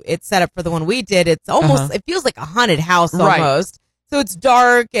the way it's set up for the one we did, it's almost, it feels like a haunted house Right. almost. So it's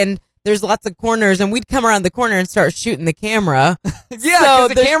dark and there's lots of corners, and we'd come around the corner and start shooting the camera. Yeah, So because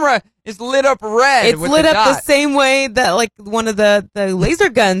the there's- camera is lit up red. It's with lit the up the dot. same way that like one of the laser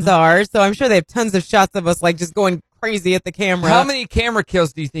guns are. So I'm sure they have tons of shots of us like just going crazy at the camera. How many camera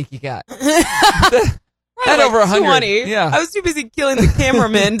kills do you think you got? Had over 100. 20. Yeah. I was too busy killing the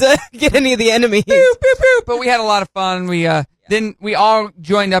cameramen to get any of the enemies. Pew, pew, pew. But we had a lot of fun. We then we all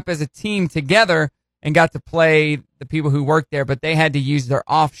joined up as a team together and got to play the people who worked there, but they had to use their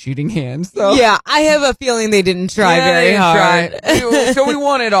off shooting hands. So Yeah, I have a feeling they didn't try yeah, very they didn't hard. try. So we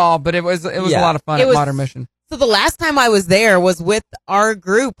won it all, but it was a Yeah. lot of fun It at was- Modern Mission. So the last time I was there was with our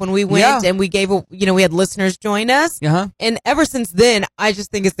group when we went Yeah. and we gave we had listeners join us. Uh-huh. And ever since then, I just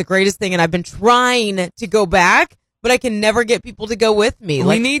think it's the greatest thing. And I've been trying to go back, but I can never get people to go with me. We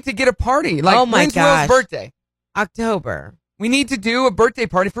Like need to get a party. Like Oh my when's gosh. Will's birthday? October. We need to do a birthday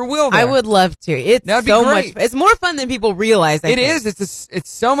party for Will there. I would love to. It's That'd be so great. much. It's more fun than people realize. I It think. is. It's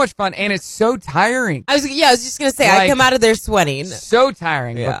so much fun, and it's so tiring. I was just gonna say I Like- come out of there sweating. So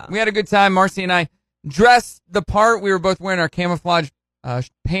tiring. Yeah. But we had a good time. Marcy and I dressed the part. We were both wearing our camouflage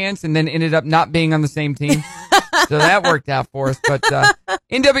pants, and then ended up not being on the same team. So that worked out for us. But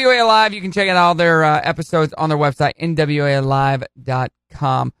NWA Live, you can check out all their episodes on their website, nwalive.com.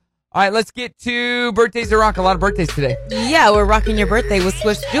 All right, let's get to Birthdays to Rock. A lot of birthdays today. Yeah, we're rocking your birthday with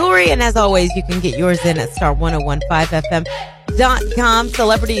Swish Jewelry, and as always, you can get yours in at star1015fm.com.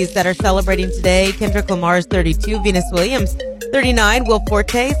 Celebrities that are celebrating today: Kendrick Lamar is 32, Venus Williams 39, Will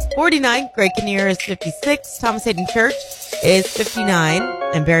Forte is 49, Greg Kinnear is 56, Thomas Hayden Church is 59,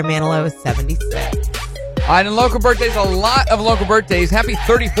 and Barry Manilow is 76. All right, and local birthdays, a lot of local birthdays. Happy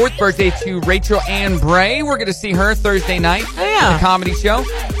 34th birthday to Rachel Ann Bray. We're going to see her Thursday night yeah. at the comedy show.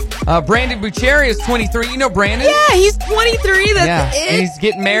 Brandon Bucheri is 23. You know Brandon? Yeah, he's 23. That's And it. he's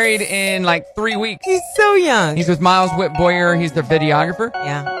getting married in like 3 weeks. He's so young. He's with Miles Whitboyer. He's their videographer.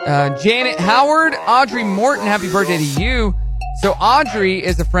 Yeah. Janet Howard, Audrey Morton, happy birthday to you. So Audrey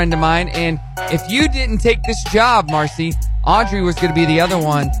is a friend of mine, and if you didn't take this job, Marcy, Audrey was going to be the other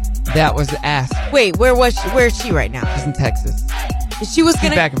one that was asked. Wait, where is she right now? She's in Texas. She was She's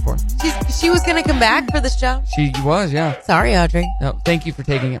gonna back and forth. She was gonna come back for this job. She was, yeah. Sorry, Audrey. No, thank you for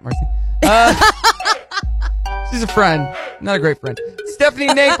taking it, Marcy. She's a friend. Not a great friend. Stephanie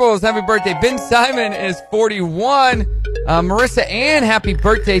Naples, happy birthday. Ben Simon is 41. Marissa Ann, happy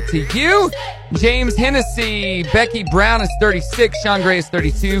birthday to you. James Hennessy, Becky Brown is 36. Sean Gray is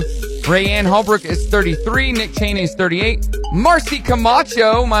 32. Rayanne Holbrook is 33. Nick Cheney is 38. Marcy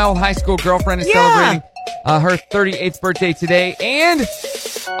Camacho, my old high school girlfriend, is celebrating her 38th birthday today. And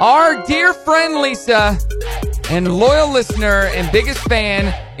our dear friend Lisa, and loyal listener and biggest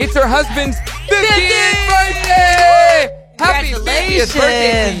fan, it's her husband's 50th birthday! Happy 50th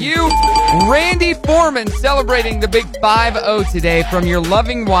birthday to you. Randy Foreman celebrating the big 5-0 today from your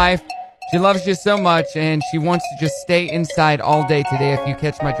loving wife. She loves you so much, and she wants to just stay inside all day today, if you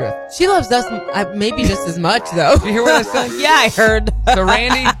catch my drift. She loves us maybe just as much, though. Did you hear what I said? Yeah, I heard. So,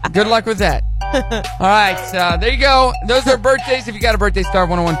 Randy, good luck with that. All right, there you go. Those are birthdays. If you got a birthday,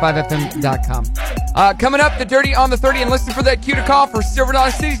 star1015fm.com. Coming up, the Dirty on the 30, and listen for that cue to call for Silver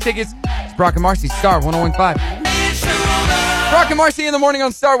Dollar Cities tickets. It's Brock and Marcy, Star 1015. Brock and Marcy in the morning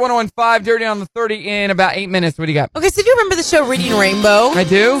on Star 1015. Dirty on the 30 in about 8 minutes. What do you got? Okay, so do you remember the show Reading Rainbow? I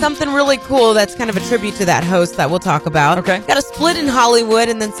do. Something really cool that's kind of a tribute to that host that we'll talk about. Okay. Got a split in Hollywood,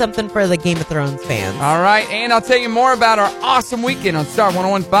 and then something for the Game of Thrones fans. All right, and I'll tell you more about our awesome weekend on Star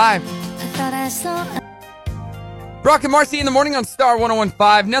 1015. Brock and Marcy in the morning on Star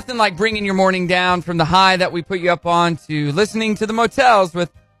 1015. Nothing like bringing your morning down from the high that we put you up on to listening to the motels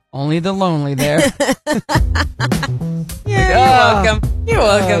with only the lonely there. You're welcome. You're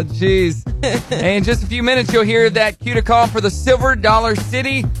welcome. Oh, jeez. In just a few minutes, you'll hear that cue to call for the Silver Dollar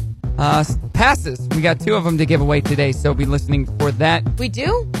City passes. We got 2 of them to give away today, so be listening for that. We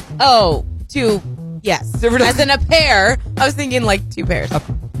do? Oh, 2. Yes. Silver Dollar- As in a pair. I was thinking like 2 pairs.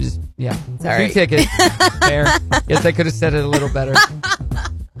 Yeah. Sorry. 2 tickets. Fair. Guess I could have said it a little better.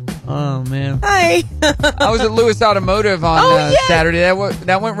 Oh, man. Hi. I was at Lewis Automotive on Saturday.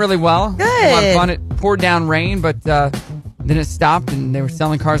 That went really well. Good. A lot of fun. It poured down rain, but then it stopped, and they were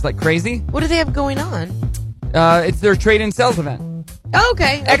selling cars like crazy. What do they have going on? It's their trade-in sales event.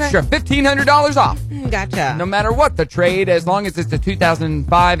 Okay. Extra $1,500 off. Gotcha. No matter what the trade, as long as it's a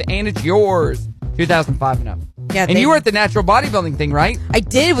 2005 and it's yours. 2005 and up. Yeah, and you were at the natural bodybuilding thing, right? I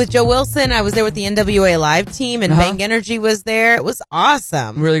did with Joe Wilson. I was there with the NWA Live team, and Bang Energy was there. It was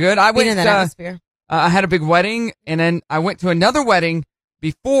awesome. Really good. I Being went in that atmosphere. I had a big wedding, and then I went to another wedding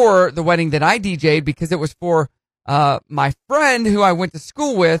before the wedding that I DJ'd because it was for my friend who I went to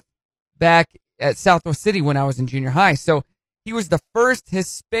school with back at Southwest City when I was in junior high. So he was the first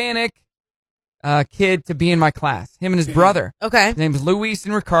Hispanic kid to be in my class, him and his brother. Okay. His name's Luis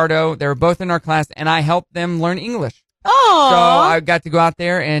and Ricardo. They were both in our class, and I helped them learn English. Oh. So I got to go out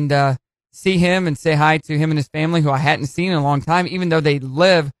there and see him and say hi to him and his family, who I hadn't seen in a long time, even though they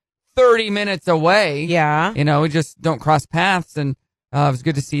live 30 minutes away. Yeah. You know, we just don't cross paths, and it was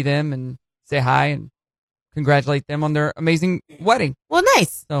good to see them and say hi and congratulate them on their amazing wedding. Well,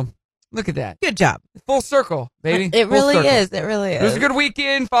 nice. So look at that. Good job. Full circle, baby. It Full really circle. is. It really is. It was a good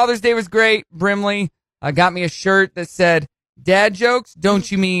weekend. Father's Day was great. Brimley got me a shirt that said, "Dad jokes, don't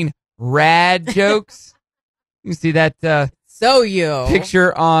you mean rad jokes?" You see that So you.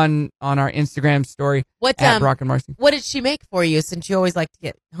 picture on our Instagram story What at Brock and Marci. What did she make for you, since you always like to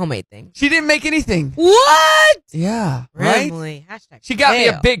get homemade things? She didn't make anything. What? Yeah, right? Brimley. Hashtag She got me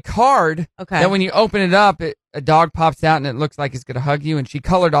a fail. big card Okay. that when you open it up, a dog pops out and it looks like it's going to hug you, and she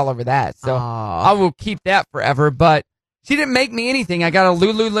colored all over that. So Aw. I will keep that forever, but she didn't make me anything. I got a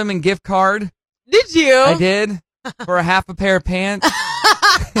Lululemon gift card. Did you? I did for a half a pair of pants.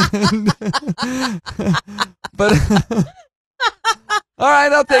 But all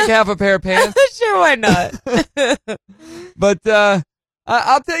right, I'll take half a pair of pants. Sure, why not? But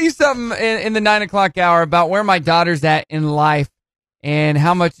I'll tell you something in the 9 o'clock hour about where my daughter's at in life and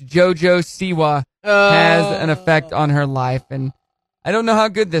how much JoJo Siwa has an effect on her life. And I don't know how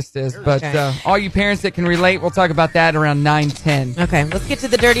good this is, but all you parents that can relate, we'll talk about that around 9:10. Okay, let's get to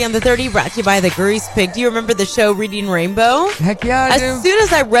the Dirty on the 30, brought to you by the Grease Pig. Do you remember the show Reading Rainbow? Heck yeah, I do. As soon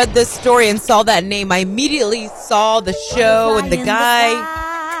as I read this story and saw that name, I immediately saw the show and the guy.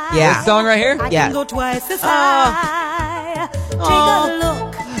 Yeah. This song right here? Yeah. Go twice as high. Take a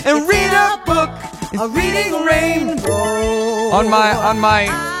look And read a book. It's reading rainbow. On my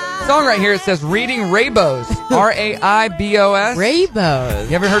song right here, it says reading Rainbows. Raibos. Rainbows.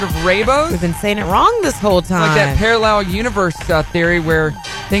 You ever heard of Rainbows? We've been saying it wrong this whole time. Like that parallel universe theory where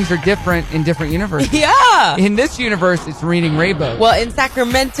things are different in different universes. Yeah. In this universe, it's reading Rainbows. Well, in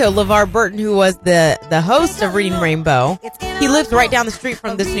Sacramento, LeVar Burton, who was the host of Reading Rainbow, he lives right down the street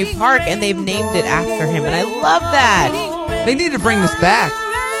from this new park, and they've named it after him, and I love that. They need to bring this back.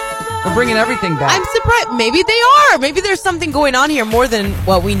 They're bringing everything back. I'm surprised. Maybe they are. Maybe there's something going on here more than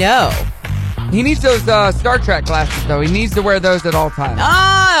what we know. He needs those Star Trek glasses, though. He needs to wear those at all times.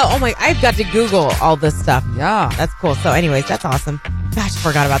 Oh my, I've got to Google all this stuff. Yeah. That's cool. So anyways, that's awesome. Gosh, I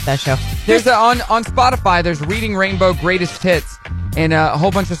forgot about that show. There's on Spotify, there's Reading Rainbow Greatest Hits and a whole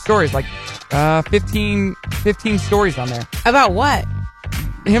bunch of stories, like 15 stories on there. About what?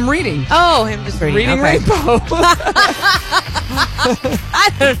 Him reading. Oh, him just reading. Reading Okay. Rainbow. I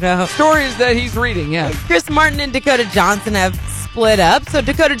don't know. Stories that he's reading, yeah. Chris Martin and Dakota Johnson have split up. So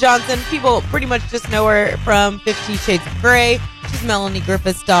Dakota Johnson, people pretty much just know her from 50 Shades of Grey. She's Melanie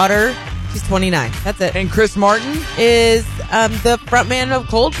Griffith's daughter. She's 29. That's it. And Chris Martin? Is the frontman of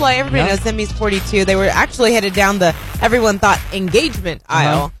Coldplay. Everybody knows him. He's 42. They were actually headed down the everyone thought engagement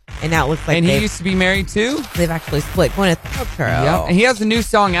aisle. And now it looks like and he used to be married too? They've actually split. Gwyneth Paltrow. Yeah. And he has a new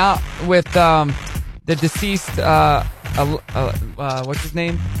song out with the deceased, what's his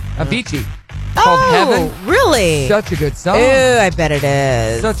name? Avicii. Called Heaven. Really? Such a good song. Ooh, I bet it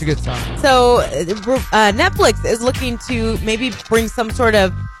is. Such a good song. So Netflix is looking to maybe bring some sort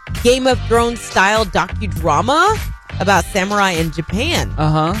of Game of Thrones style docudrama about samurai in Japan.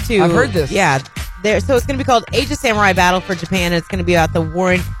 Uh-huh. I've heard this. Yeah. So it's going to be called Age of Samurai Battle for Japan. And it's going to be about the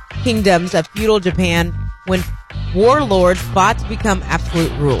warring kingdoms of feudal Japan when warlords fought to become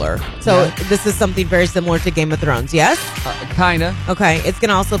absolute ruler. So this is something very similar to Game of Thrones, yes? Kinda. Okay. It's going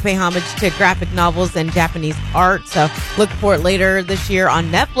to also pay homage to graphic novels and Japanese art. So look for it later this year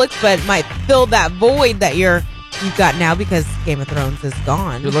on Netflix, but it might fill that void that you've got now because Game of Thrones is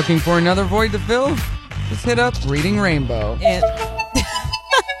gone. You're looking for another void to fill? Just hit up Reading Rainbow. And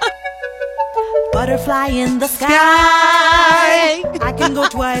Butterfly in the sky. I can go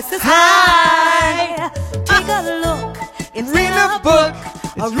twice as high. Take a look. It's Read a book.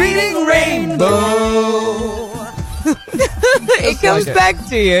 It's reading rainbow. It comes back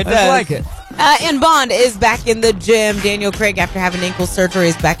to you. It I does. like it. And Bond is back in the gym. Daniel Craig, after having ankle surgery,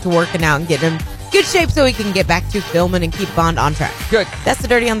 is back to working out and getting him good shape so he can get back to filming and keep Bond on track. Good. That's the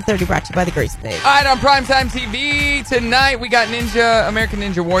Dirty on the 30 brought to you by the Grease Pig. All right, on Primetime TV tonight, we got American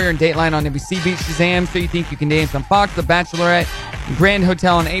Ninja Warrior and Dateline on NBC, Beat Shazam, So You Think You Can Dance on Fox, The Bachelorette, Grand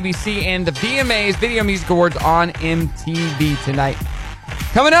Hotel on ABC, and the VMAs, Video Music Awards on MTV tonight.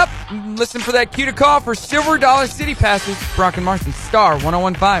 Coming up, listen for that cue to call for Silver Dollar City passes. Brock and Marci, Star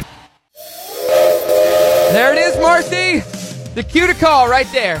 1015. There it is, Marci. The cue to call right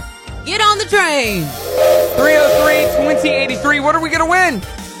there. Get on the train. 303-2083. What are we going to win?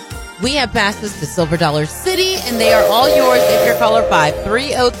 We have passes to Silver Dollar City, and they are all yours if you're caller 5,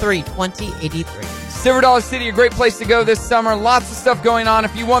 303-2083. Silver Dollar City, a great place to go this summer. Lots of stuff going on.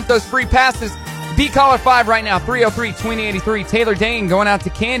 If you want those free passes, be caller 5 right now, 303-2083. Taylor Dane going out to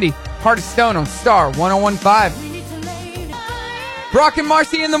Candy. Heart of Stone on Star 1015. Brock and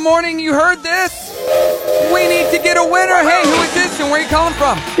Marci in the morning, you heard this. We need to get a winner. Hey, who is this and where are you calling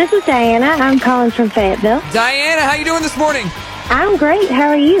from? This is Diana. I'm calling from Fayetteville. Diana, how you doing this morning? I'm great. How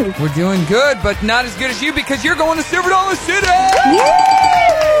are you? We're doing good, but not as good as you because you're going to Silver Dollar City.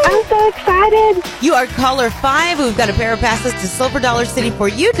 I'm so excited. You are caller 5. We've got a pair of passes to Silver Dollar City for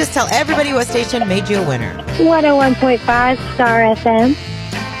you. Just tell everybody what station made you a winner. 101.5 Star FM.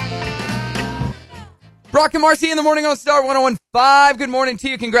 Brock and Marci in the morning on Star 1015. Good morning to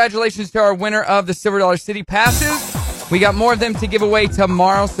you. Congratulations to our winner of the Silver Dollar City passes. We got more of them to give away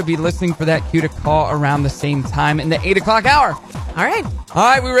tomorrow, so be listening for that cue to call around the same time in the 8 o'clock hour. All right. All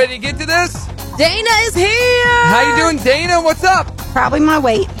right, we ready to get to this? Dana is here. How you doing, Dana? What's up? Probably my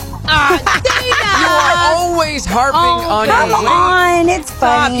weight. Dana. You are always harping on Come your weight. on, it's Stop.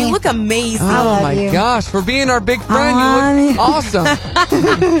 funny. You look amazing. I Oh love my you. gosh, for being our big friend, you look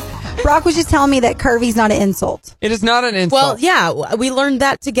awesome. Brock was just telling me that curvy's not an insult. It is not an insult. Well, yeah, we learned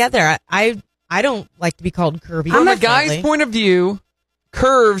that together. I don't like to be called curvy. From a personally. guy's point of view,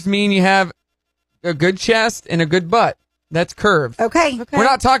 curves mean you have a good chest and a good butt. That's curves. Okay. We're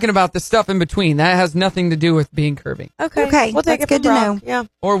not talking about the stuff in between. That has nothing to do with being curvy. Okay, We'll take that's it good from to Brock. know. Yeah.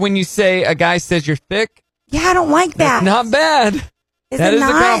 Or when you say a guy says you're thick, Yeah, I don't like that. that's not bad. Is That it is a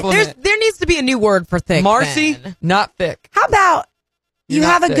not? compliment. There needs to be a new word for thick. Marci, then. not thick. How about you You're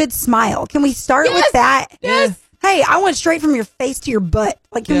have not a thick. good smile? Can we start Yes, with that? yes. Hey, I went straight from your face to your butt.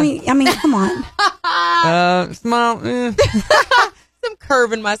 Like, can Yeah. we? I mean, come on. Smile. Some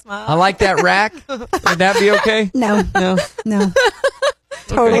curve in my smile. I like that rack. Would that be okay? No, No. no,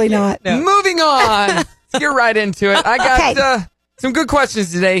 totally not. No. Moving on. Let's get right into it. I got Okay. some good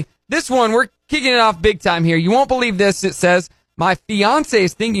questions today. This one, we're kicking it off big time here. You won't believe this. It says, my fiance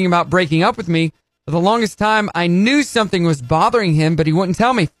is thinking about breaking up with me. For the longest time, I knew something was bothering him, but he wouldn't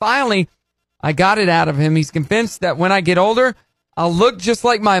tell me. Finally, I got it out of him. He's convinced that when I get older, I'll look just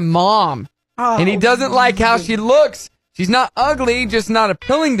like my mom. Oh. And he doesn't like how she looks. She's not ugly, just not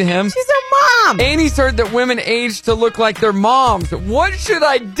appealing to him. She's her mom. And he's heard that women age to look like their moms. What should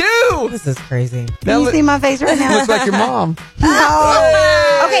I do? This is crazy. Can you see my face right now? looks like your mom.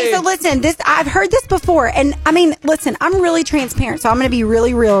 Oh. Okay, so listen, I've heard this before, and I mean, listen, I'm really transparent, so I'm going to be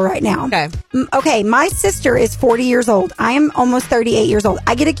really real right now. Okay. Okay, my sister is 40 years old. I am almost 38 years old.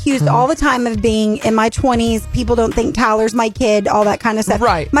 I get accused all the time of being in my 20s. People don't think Tyler's my kid, all that kind of stuff.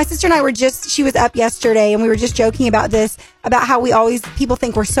 Right. My sister and I she was up yesterday, and we were just joking about this, about how people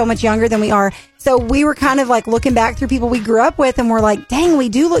think we're so much younger than we are. So we were kind of like looking back through people we grew up with, and we're like, dang, we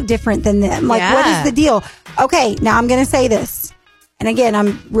do look different than them. Like, what Yeah. is the deal? Okay, now I'm going to say this. And again,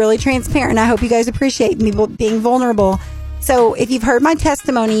 I'm really transparent. I hope you guys appreciate me being vulnerable. So if you've heard my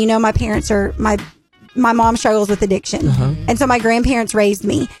testimony, you know my parents are, my mom struggles with addiction. And so my grandparents raised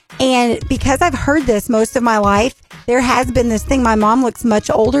me. And because I've heard this most of my life, there has been this thing. My mom looks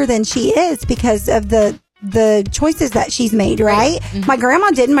much older than she is because of the choices that she's made, right? My grandma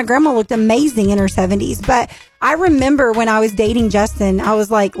didn't. My grandma looked amazing in her 70s. But I remember when I was dating Justin, I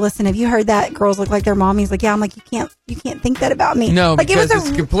was like, listen, have you heard that girls look like their mom? He's like, yeah. I'm like, you can't think that about me. No, like, because it's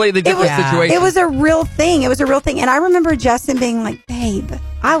a completely different situation. It was a real thing. It was a real thing. And I remember Justin being like, babe,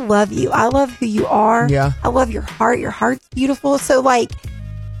 I love you. I love who you are. Yeah. I love your heart. Your heart's beautiful. So like,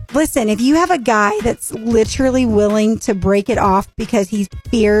 listen, if you have a guy that's literally willing to break it off because he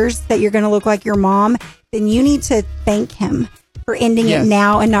fears that you're going to look like your mom, then you need to thank him for ending Yes. it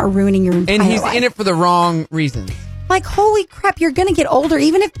now and not ruining your entire and he's life. in it for the wrong reasons. Like, holy crap, you're going to get older.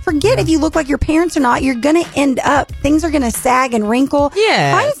 Even if you look like your parents or not, you're going to end up, things are going to sag and wrinkle.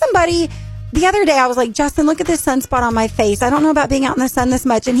 Yeah. Find somebody. The other day, I was like, Justin, look at this sunspot on my face. I don't know about being out in the sun this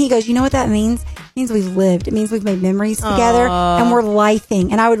much. And he goes, you know what that means? means we've lived. It means we've made memories together, and we're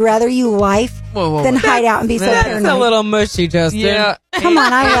lifing. And I would rather you life than hide out and be so paranoid. That's a little mushy, Justin. Yeah. Come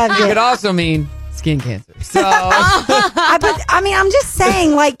on, I loved It it. could also mean skin cancer. So I'm just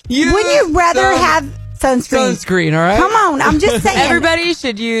saying, like, Use would you rather have sunscreen? Sunscreen, all right? Come on, I'm just saying. Everybody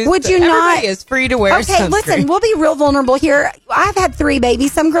should use. Would you everybody not? is free to wear. Okay, sunscreen. listen, we'll be real vulnerable here. I've had 3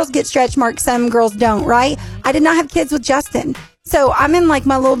 babies. Some girls get stretch marks, some girls don't, right? I did not have kids with Justin. So I'm in like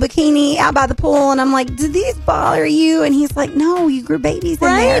my little bikini out by the pool, and I'm like, "Do these bother you?" And he's like, "No, you grew babies in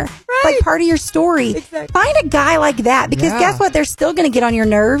there. It's like part of your story." Exactly. Find a guy like that, because guess what? They're still going to get on your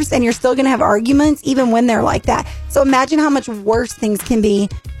nerves, and you're still going to have arguments even when they're like that. So imagine how much worse things can be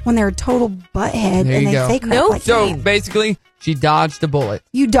when they're a total butthead There and you they go. say crap like So that. basically, she dodged a bullet.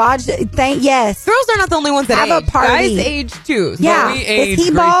 You dodged it. Yes. Girls are not the only ones that Have age. a party. Guys age too. So Yeah. we Is age he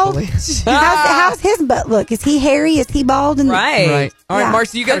bald? gracefully. How's his butt look? Is he hairy? Is he bald? And Right. Right. All right, Yeah.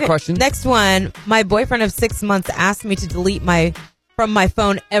 Marcy, you got a question. Next one. My boyfriend of 6 months asked me to delete from my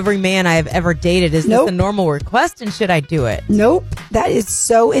phone every man I have ever dated. Is Nope. this a normal request, and should I do it? Nope. That is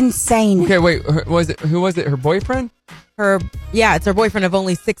so insane. Okay, wait. Who was it? Her boyfriend? It's her boyfriend of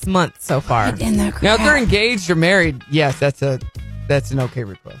only 6 months so far. In the crap. Now, if they're engaged or married, yes, that's an okay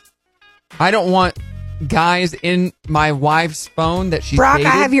request. I don't want guys in my wife's phone that she's Brock,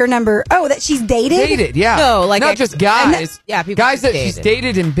 dated. I have your number. Oh, that she's dated? Dated, yeah. No, like not just guys. Yeah, people guys that dated. she's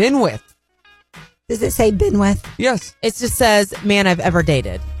dated and been with. Does it say been with? Yes. It just says man I've ever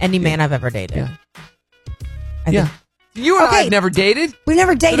dated. Any man I've ever dated. Yeah. I Yeah. think- You and I Okay. have never dated. We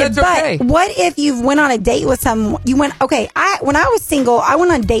never dated, that's but okay. what if you went on a date with someone? You went, when I was single, I went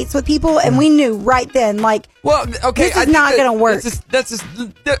on dates with people, and we knew right then, like, Well, okay. This is I think not gonna work.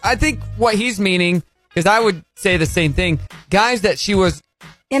 I think what he's meaning, because I would say the same thing. Guys that she was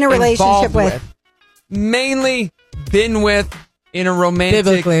in a relationship involved with. mainly been with in a romantic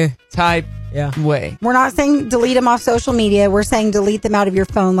Biblically. type Yeah. way. We're not saying delete them off social media. We're saying delete them out of your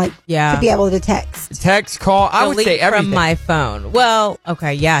phone, like, Yeah. to be able to text. Text, call. I would Delete say everything. from my phone. Well,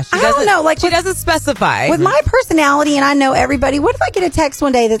 okay, yeah. She I don't doesn't know, like, she with- doesn't specify. With my personality, and I know everybody, what if I get a text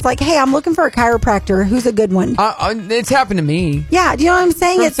one day that's like, "Hey, I'm looking for a chiropractor. Who's a good one?" It's happened to me. Yeah, do you know what I'm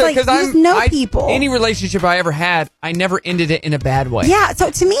saying? It's like, you just know people. Any relationship I ever had, I never ended it in a bad way. Yeah, so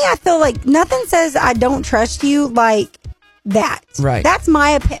to me, I feel like nothing says I don't trust you like that. Right. That's my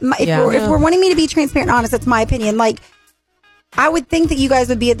opinion. If, Yeah. if we're wanting me to be transparent and honest, that's my opinion. Like, I would think that you guys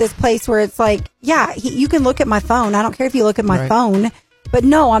would be at this place where it's like, yeah, you can look at my phone. I don't care if you look at my Right. phone. But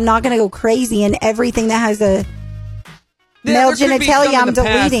no, I'm not going to go crazy and everything that has a male there could be genitalia, some in I'm the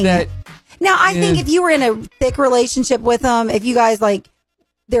past deleting that- it. Now, I think if you were in a thick relationship with them, if you guys like,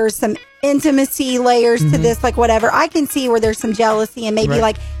 there's some intimacy layers to this, like whatever, I can see where there's some jealousy and maybe Right.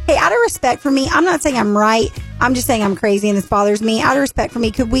 like, hey, out of respect for me, I'm not saying I'm right. I'm just saying I'm crazy and this bothers me. Out of respect for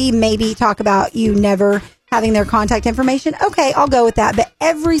me, could we maybe talk about you never having their contact information? Okay, I'll go with that. But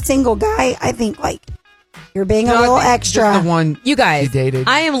every single guy, I think like you're being a No, I little think extra. just the one You guys, you dated.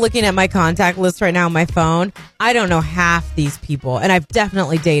 I am looking at my contact list right now on my phone. I don't know half these people, and I've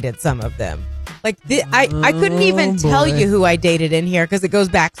definitely dated some of them. Like I couldn't even tell you who I dated in here because it goes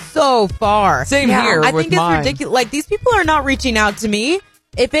back so far. Same here I with think it's mine. ridiculous. Like these people are not reaching out to me.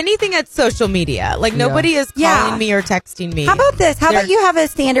 If anything, it's social media. Like nobody is calling Yeah. me or texting me. How about this? How about They're- you have a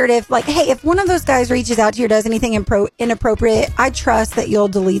standard if like, hey, if one of those guys reaches out to you or does anything inappropriate, I trust that you'll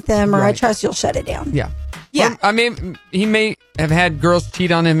delete them or I Right. trust you'll shut it down. Yeah. Yeah. Well, I mean, he may have had girls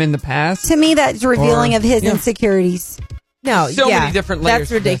cheat on him in the past. To me, that's revealing Or- of his yeah. insecurities. No, So yeah, many different layers That's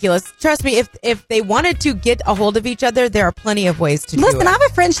to this. ridiculous. Trust me, if they wanted to get a hold of each other, there are plenty of ways to do Listen, it. I have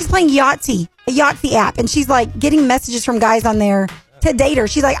a friend, she's playing Yahtzee, a Yahtzee app, and she's like getting messages from guys on there to date her.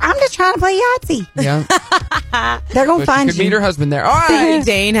 She's like, I'm just trying to play Yahtzee. Yeah. They're going to So she find could you. meet her husband there. All right.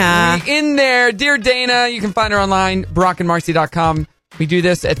 Dana. We in there. Dear Dana, you can find her online, brockandmarcy.com. We do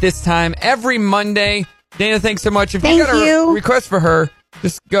this at this time every Monday. Dana, thanks so much. If Thank you got a you. request for her,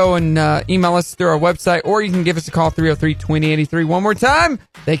 just go and email us through our website, or you can give us a call, 303-2083. One more time.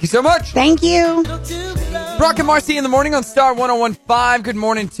 Thank you so much. Thank you. Brock and Marcy in the morning on Star 101.5. Good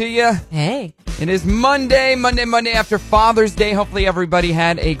morning to you. Hey. It is Monday after Father's Day. Hopefully everybody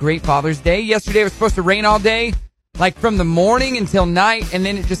had a great Father's Day. Yesterday it was supposed to rain all day, like from the morning until night, and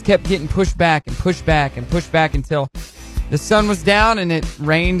then it just kept getting pushed back and pushed back and pushed back until the sun was down and it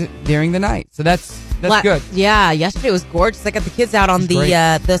rained during the night. So that's good. Yeah, yesterday was gorgeous. I got the kids out on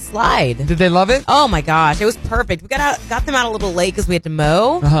the slide. Did they love it? Oh my gosh, it was perfect. We got them out a little late because we had to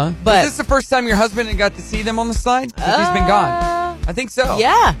mow. Uh-huh. But is this the first time your husband got to see them on the slide? 'Cause he's been gone. I think so.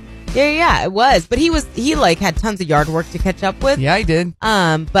 Yeah, it was. But he like had tons of yard work to catch up with. Yeah, he did.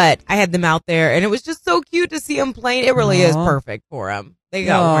 But I had them out there, and it was just so cute to see them playing. It really is Aw. perfect for them. They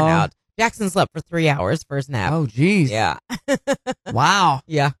got Aw. worn out. Jackson slept for 3 hours for his nap. Oh, geez. Yeah. Wow.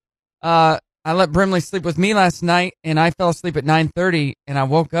 Yeah. I let Brimley sleep with me last night, and I fell asleep at 9:30, and I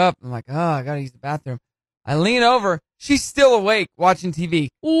woke up. I'm like, oh, I got to use the bathroom. I lean over. She's still awake watching TV.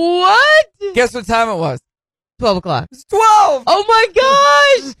 What? Guess what time it was? 12 o'clock. It's 12! Oh my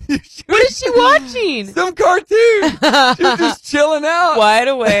gosh! What is she watching? Some cartoon. She's just chilling out. Wide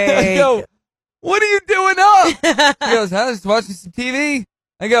awake. I go, what are you doing up? She goes, I was just watching some TV.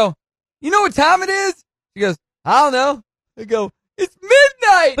 I go, you know what time it is? She goes, I don't know. I go, it's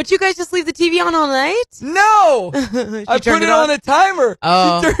midnight. But you guys just leave the TV on all night? No. I put it on a timer.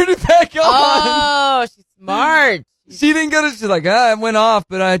 Oh. She turned it back on. Oh, she's smart. She didn't go to, she's like, it went off,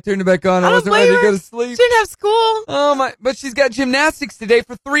 but I turned it back on. I wasn't ready to go to sleep. She didn't have school. Oh my, but she's got gymnastics today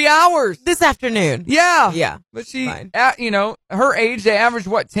for 3 hours. This afternoon. Yeah. Yeah. But she, Fine. her age, they average,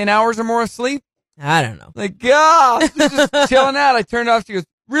 10 hours or more of sleep? I don't know. Like, God, she's just chilling out. I turned it off. She goes,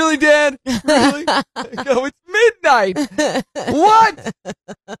 really, Dad? Really? I go, it's midnight. What?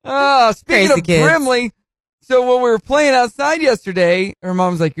 Speaking Crazy of kids. Brimley, so when we were playing outside yesterday, her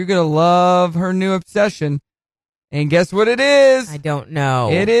mom's like, you're going to love her new obsession. And guess what it is? I don't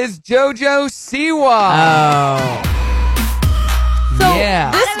know. It is JoJo Siwa. Oh. So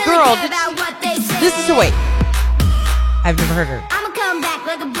Yeah. this girl, this is wait. I've never heard her. I'ma come back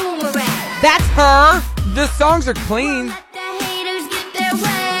like a boomerang. That's her. The songs are clean, Let the haters get their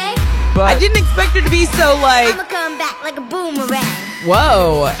way. but I didn't expect her to be so like, I'ma come back like a boomerang.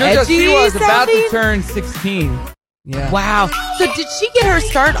 whoa, JoJo edgy Siwa is about to sounding? turn 16. Yeah. Wow. So did she get her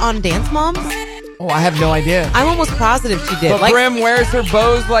start on Dance Moms? Oh, I have no idea. I'm almost positive she did. But Brim wears her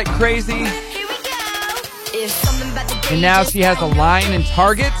bows like crazy. And now she has a line in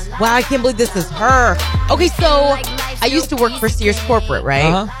Target. Wow, I can't believe this is her. Okay, so I used to work for Sears Corporate, right?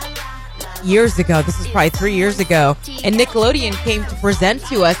 Uh-huh. Years ago. This is probably 3 years ago. And Nickelodeon came to present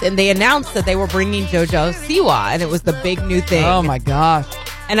to us, and they announced that they were bringing JoJo Siwa, and it was the big new thing. Oh my gosh.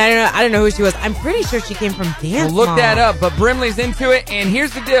 And I don't know who she was. I'm pretty sure she came from Dance Well, look that Moms. up. But Brimley's into it. And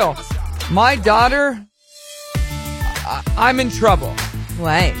here's the deal. My daughter, I'm in trouble.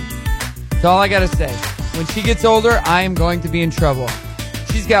 What? That's all I got to say. When she gets older, I am going to be in trouble.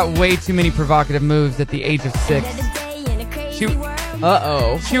 She's got way too many provocative moves at the age of 6. She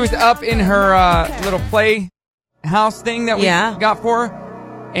was up in her little play house thing that we got for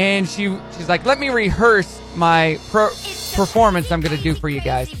her. And she's like, let me rehearse my performance I'm going to do for you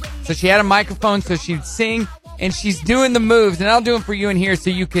guys. So she had a microphone so she'd sing. And she's doing the moves, and I'll do them for you in here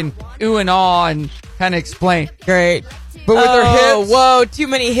so you can ooh and awe and kind of explain. Great. But with her hips. Whoa, too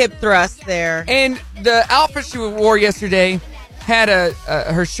many hip thrusts there. And the outfit she wore yesterday had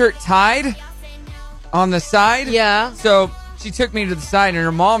her shirt tied on the side. Yeah. So she took me to the side, and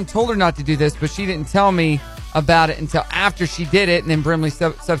her mom told her not to do this, but she didn't tell me about it until after she did it, and then Brimley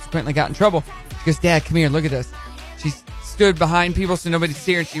subsequently got in trouble. She goes, Dad, come here, look at this. She stood behind people so nobody could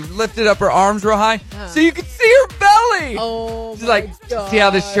see her, and she lifted up her arms real high so you could see her belly. Oh, she's like, see how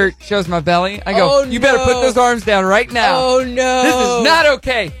this shirt shows my belly? I go, you better put those arms down right now. Oh, no. This is not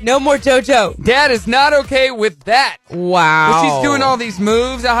okay. No more JoJo. Dad is not okay with that. Wow. But she's doing all these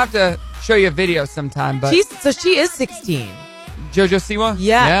moves. I'll have to show you a video sometime. But So she is 16. JoJo Siwa?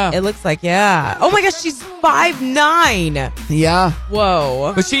 Yeah. It looks like, yeah. Oh my gosh, she's 5'9". Yeah.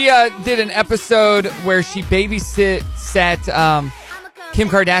 Whoa. But she did an episode where she sat Kim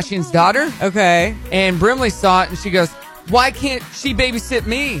Kardashian's daughter. Okay. And Brimley saw it and she goes, why can't she babysit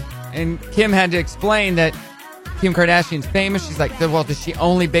me? And Kim had to explain that Kim Kardashian's famous. She's like, well, does she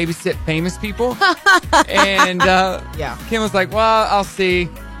only babysit famous people? And Kim was like, well, I'll see.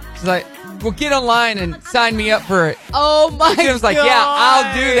 She's like, well, get online and sign me up for it. Oh my god. Kim's like, yeah,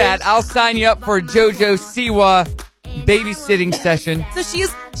 I'll do that. I'll sign you up for a JoJo Siwa babysitting session. So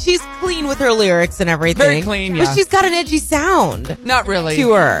she's clean with her lyrics and everything. Very clean, yeah. But she's got an edgy sound. Not really.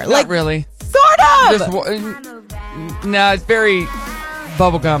 To her. Not really. Sort of. No, it's very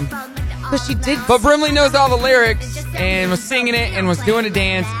bubblegum. But she did. But Brimley knows all the lyrics and was singing it and was doing a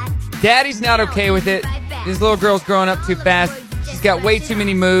dance. Daddy's not okay with it. This little girl's growing up too fast. She's got way too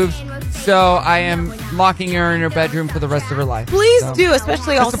many moves. So I am locking her in her bedroom for the rest of her life. Please do,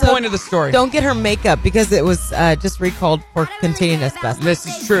 especially that's also. the point of the story. Don't get her makeup because it was just recalled for containing asbestos. This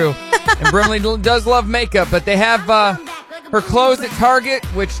is true. And Brimley does love makeup, but they have her clothes at Target,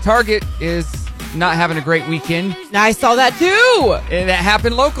 which Target is not having a great weekend. I saw that too. And that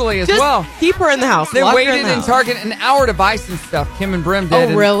happened locally as Just well. Keep her in the house. They Lock her waited in, the in house. Target an hour to buy some stuff. Kim and Brim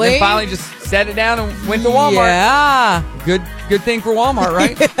did. Oh, really? And then finally just set it down and went to Walmart. Yeah. Good thing for Walmart,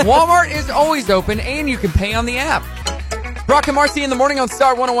 right? Walmart is always open, and you can pay on the app. Brock and Marci in the morning on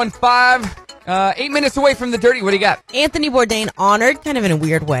Star 101.5. 8 minutes away from the dirty. What do you got? Anthony Bourdain honored, kind of in a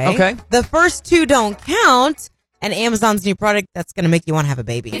weird way. Okay. The first two don't count, and Amazon's new product that's going to make you want to have a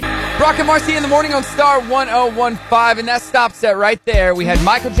baby. Brock and Marci in the morning on Star 1015, and that stops it right there. We had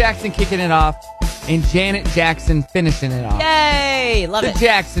Michael Jackson kicking it off and Janet Jackson finishing it off. Yay! Love The it.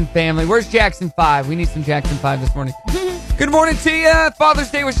 Jackson family. Where's Jackson 5? We need some Jackson 5 this morning. Good morning to you. Father's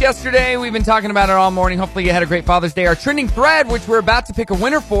Day was yesterday. We've been talking about it all morning. Hopefully you had a great Father's Day. Our trending thread, which we're about to pick a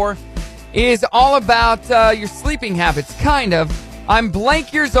winner for, is all about your sleeping habits, kind of. I'm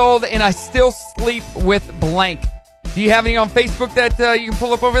blank years old, and I still sleep with blank. Do you have any on Facebook that you can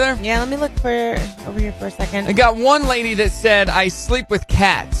pull up over there? Yeah, let me look over here for a second. I got one lady that said, I sleep with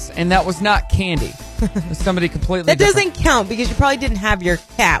cats, and that was not Candy. Somebody completely That different. doesn't count because you probably didn't have your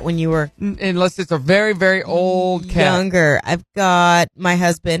cat when you were Unless it's a very, very old cat. younger. I've got my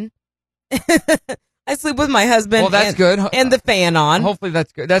husband. I sleep with my husband. Well, that's good. And the fan on. Hopefully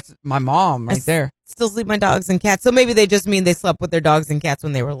that's good. That's my mom right there. Still sleep with my dogs and cats. So maybe they just mean they slept with their dogs and cats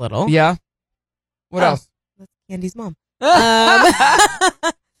when they were little. Yeah. What else? That's Candy's mom. Brett.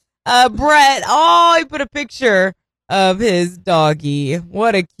 Oh, he put a picture of his doggy.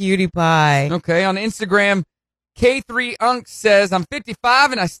 What a cutie pie. Okay, on Instagram, K3Unk says, I'm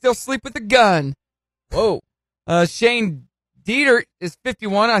 55 and I still sleep with a gun. Whoa. Shane Dieter is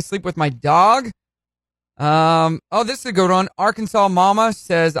 51. I sleep with my dog. This is a good one. Arkansas Mama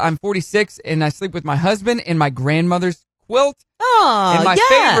says, I'm 46 and I sleep with my husband and my grandmother's quilt. Oh, And my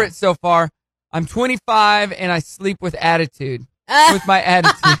yeah. favorite so far, I'm 25 and I sleep with attitude. With my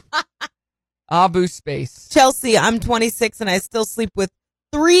attitude. Abu Space. Chelsea, I'm 26 and I still sleep with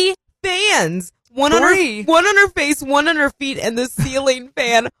 3 fans. One on Three? one on her face, one on her feet, and the ceiling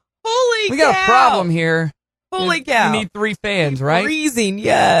fan. Holy We cow. got a problem here. Holy cow. We need 3 fans, right? Freezing,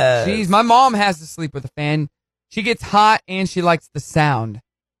 yes. Jeez, my mom has to sleep with a fan. She gets hot and she likes the sound.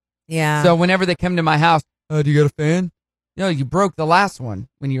 Yeah. So whenever they come to my house, do you got a fan? No, you broke the last one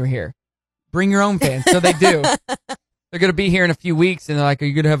when you were here. Bring your own fan. So they do. They're going to be here in a few weeks and they're like, are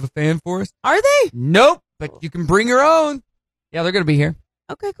you going to have a fan for us? Are they? Nope, but you can bring your own. Yeah, they're going to be here.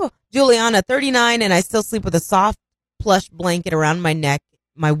 Okay, cool. Juliana, 39, and I still sleep with a soft plush blanket around my neck.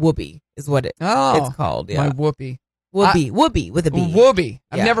 My whoopee is what it's called. Yeah. My whoopee. Whoopee with a B. Whoopee.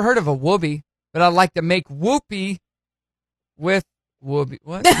 I've Yeah. never heard of a whoopee, but I like to make whoopee with whoopee.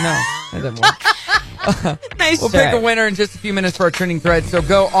 What? No, that doesn't work. Nice We'll try. pick a winner in just a few minutes for our trending thread. So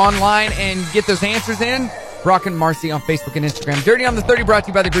go online and get those answers in. Brock and Marci on Facebook and Instagram. Dirty on the 30 brought to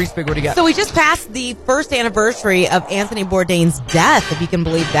you by the Grease Pig. What do you got? So we just passed the first anniversary of Anthony Bourdain's death, if you can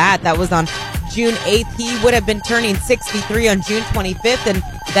believe that. That was on June 8th. He would have been turning 63 on June 25th, and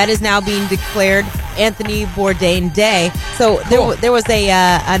that is now being declared Anthony Bourdain Day. So there was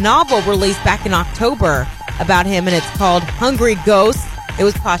a novel released back in October about him, and it's called Hungry Ghosts. It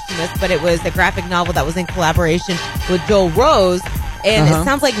was posthumous, but it was a graphic novel that was in collaboration with Joel Rose. And it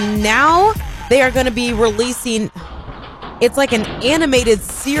sounds like now they are going to be releasing, it's like an animated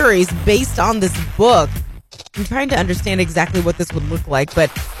series based on this book. I'm trying to understand exactly what this would look like, but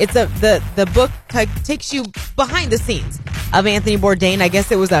it's the book takes you behind the scenes of Anthony Bourdain. I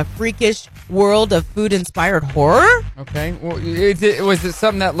guess it was a freakish world of food-inspired horror. Okay. Well, was it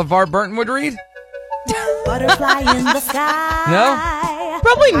something that LeVar Burton would read? Butterfly in the sky. No?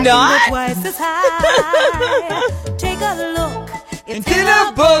 Probably I not. can go twice as high. Take a look. It's In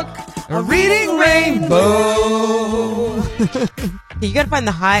a book, a reading rainbow. You got to find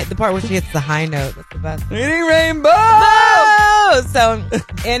the part where she hits the high note. That's the best. Reading rainbow. Oh! So,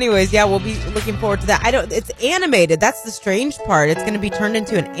 anyways, yeah, we'll be looking forward to that. It's animated. That's the strange part. It's going to be turned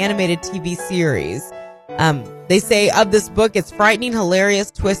into an animated TV series. They say of this book, it's frightening,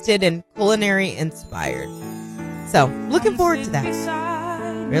 hilarious, twisted, and culinary inspired. So, looking forward to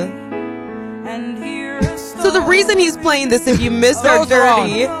that. Really? So the reason he's playing this, if you missed our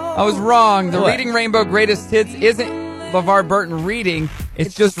dirty, I was wrong. The What? Reading Rainbow Greatest Hits isn't LeVar Burton reading.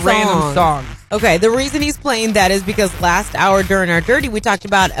 It's just random songs. Okay, the reason he's playing that is because last hour during our dirty, we talked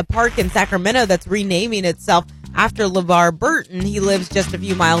about a park in Sacramento that's renaming itself after LeVar Burton. He lives just a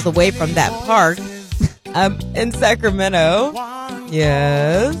few miles away from that park in Sacramento.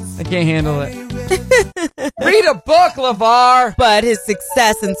 Yes. I can't handle it. Read a book, LeVar. But his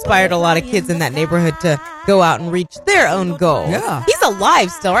success inspired a lot of kids in that neighborhood to go out and reach their own goals. Yeah. He's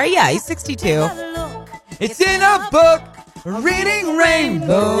alive still, right? Yeah, he's 62. It's in a book, a reading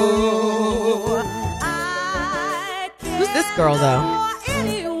rainbow. Who's this girl, though?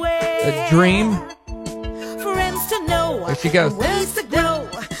 A dream. friends to know. There she goes. Ways to grow.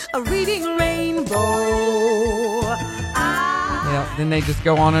 A reading rainbow. Yeah, then they just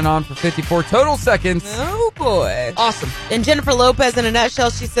go on and on for 54 total seconds. Oh, boy. Awesome. And Jennifer Lopez, in a nutshell,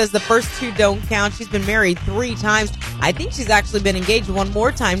 she says the first two don't count. She's been married 3 times. I think she's actually been engaged one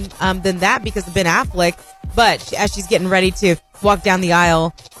more time than that because of Ben Affleck. But as she's getting ready to walk down the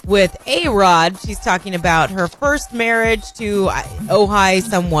aisle with A-Rod, she's talking about her first marriage to Ojai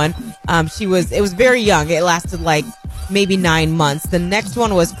someone. It was very young. It lasted like maybe 9 months. The next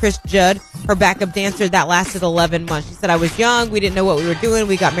one was Chris Judd, her backup dancer. That lasted 11 months. She said, I was young. We didn't know what we were doing.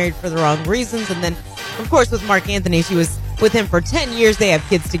 We got married for the wrong reasons. And then, of course, with Mark Anthony, she was with him for 10 years. They have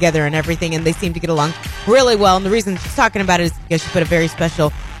kids together and everything, and they seem to get along really well. And the reason she's talking about it is because she put a very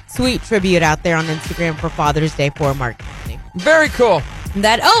special, sweet tribute out there on Instagram for Father's Day for Mark Anthony. Very cool. I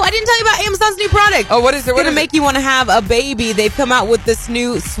didn't tell you about Amazon's new product. Oh, what is it? It's going to make you want to have a baby. They've come out with this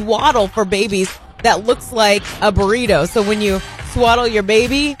new swaddle for babies that looks like a burrito. So when you swaddle your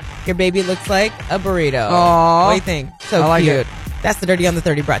baby looks like a burrito. Aww. What do you think? So I like cute. it. That's the Dirty on the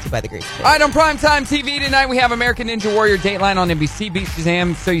 30 brought to you by the Grease. All right, on Primetime TV tonight, we have American Ninja Warrior Dateline on NBC, Beat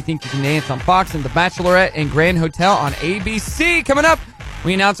Shazam, So You Think You Can Dance on Fox, and The Bachelorette and Grand Hotel on ABC. Coming up,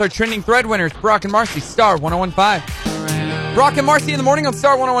 we announce our trending thread winners, Brock and Marci, Star 101.5. Brock and Marci in the morning on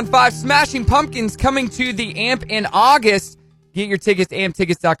Star 101.5. Smashing Pumpkins coming to the AMP in August. Get your tickets,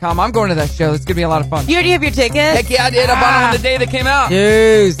 amptickets.com. I'm going to that show. It's going to be a lot of fun. You already have your tickets? Heck yeah, I did. I bought them on the day they came out.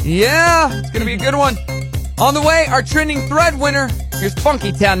 Jeez. Yeah, it's going to be a good one. On the way, our trending thread winner. Here's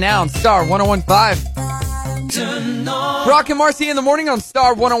Funky Town now on Star 101.5. Brock and Marci in the morning on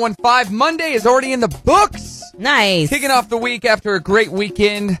Star 101.5. Monday is already in the books. Nice. Kicking off the week after a great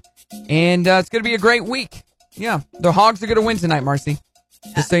weekend. And it's going to be a great week. Yeah, the Hogs are going to win tonight, Marci.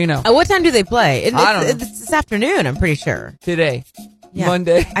 Just so you know. What time do they play? I don't know. It's this afternoon, I'm pretty sure. Today. Yeah.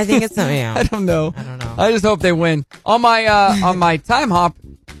 Monday. I think it's something. Yeah. I don't know. I don't know. I just hope they win. On my on my time hop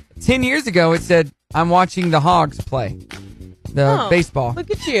 10 years ago, it said I'm watching the Hogs play the baseball. Look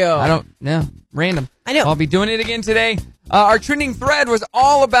at you. I don't know. Random. I know. I'll be doing it again today. Our trending thread was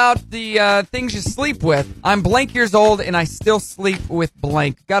all about the things you sleep with. I'm blank years old and I still sleep with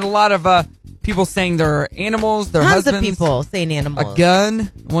blank. Got a lot of people saying their animals, their Tons husbands. of people saying animals. A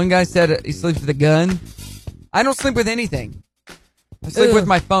gun. One guy said he sleeps with a gun. I don't sleep with anything. I sleep with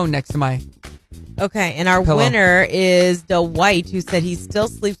my phone next to my Okay, and our pillow. winner is Dwight, who said he still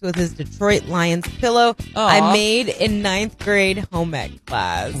sleeps with his Detroit Lions pillow I made in 9th grade home ec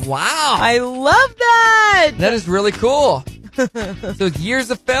class. Wow. I love that. That is really cool. So years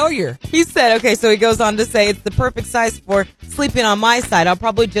of failure. He said, okay, so he goes on to say it's the perfect size for sleeping on my side. I'll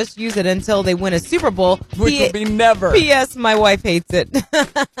probably just use it until they win a Super Bowl. Which will be never. P.S. My wife hates it.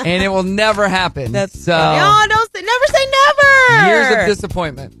 And it will never happen. That's so. No, never say never. Years of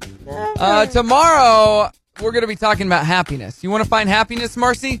disappointment. Tomorrow, we're going to be talking about happiness. You want to find happiness,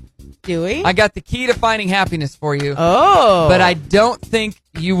 Marci? Do we? I got the key to finding happiness for you. Oh. But I don't think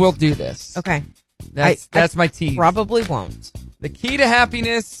you will do this. Okay. That's my tease. Probably won't. The key to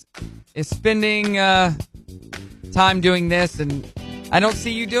happiness is spending time doing this, and I don't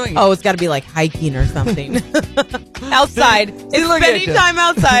see you doing it. Oh, it's got to be like hiking or something. Outside. It's spending time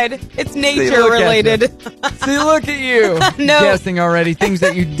outside. It's nature related. See, look at you. No. Guessing already things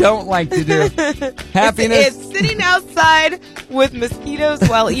that you don't like to do. Happiness. It's sitting outside with mosquitoes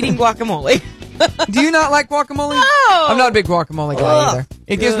while eating guacamole. Do you not like guacamole? No. I'm not a big guacamole guy either.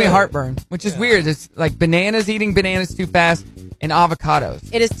 It gives me Ugh. heartburn, which is weird. It's like eating bananas too fast, and avocados.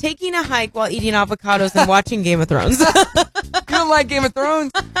 It is taking a hike while eating avocados and watching Game of Thrones. You don't like Game of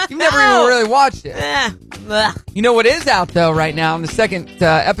Thrones? You've never even really watched it. Ugh. You know what is out, though, right now? And the second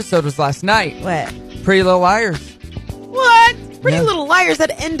episode was last night. What? Pretty Little Liars. What? Pretty Yeah. Little Liars,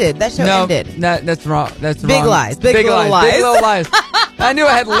 that ended. That show ended. That's wrong. That's Big wrong. Lies. Big Little Lies. Big Little Lies. I knew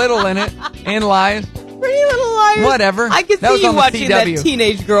it had little in it. And lies. Pretty Little Liars. Whatever. I could That see was you on the watching that CW.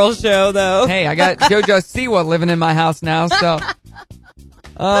 teenage girl show, though. Hey, I got JoJo Siwa living in my house now, so.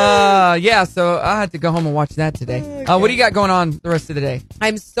 Yeah, so I had to go home and watch that today. What do you got going on the rest of the day?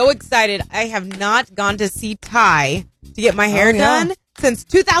 I'm so excited. I have not gone to see Ty to get my hair done since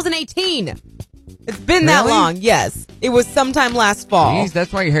 2018. It's been that Really? long. Yes. It was sometime last fall. Jeez,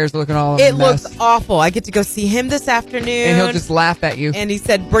 that's why your hair's looking all It a mess. looks awful. I get to go see him this afternoon. And he'll just laugh at you. And he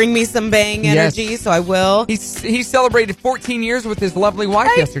said, bring me some bang energy, Yes. so I will. He celebrated 14 years with his lovely wife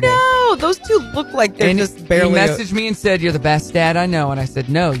yesterday. No, those two look like they're And just barely. he messaged me and said, "You're the best dad I know." And I said,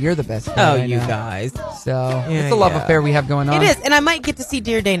 "No, you're the best dad I you know." guys. So it's a love affair we have going on. It is. And I might get to see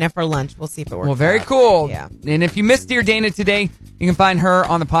Dear Dana for lunch. We'll see if it works. Well, very out. cool. Yeah. And if you missed Dear Dana today, you can find her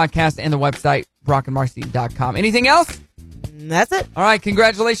on the podcast and the website, brockandmarcy.com. Anything else? That's it. All right.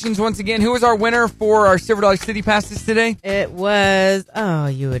 Congratulations once again. Who was our winner for our Silver Dollar City passes today? It was. Oh,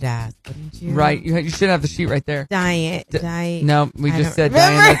 you would ask, wouldn't you? Right. You should have the sheet right there. Diane. No, we I just don't said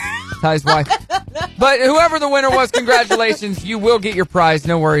remember. Diane. That's Ty's wife. But whoever the winner was, congratulations. You will get your prize.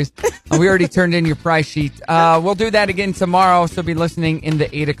 No worries. We already turned in your prize sheet. We'll do that again tomorrow, so be listening in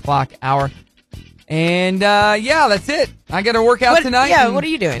the 8 o'clock hour. And, yeah, that's it. I got to work out tonight. Yeah, what are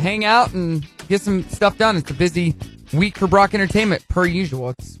you doing? Hang out and get some stuff done. It's a busy week for Brock Entertainment, per usual.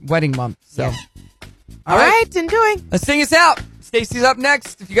 It's wedding month, so. Yeah. All right, enjoy. Let's sing us out. Stacey's up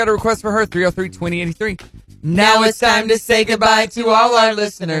next. If you got a request for her, 303-2083. Now it's time to say goodbye to all our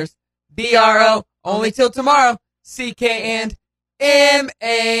listeners. BRO, only till tomorrow. CK and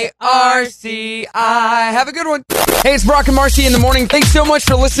MARCI. Have a good one. Hey, it's Brock and Marci in the morning. Thanks so much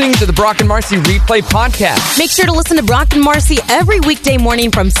for listening to the Brock and Marci Replay Podcast. Make sure to listen to Brock and Marci every weekday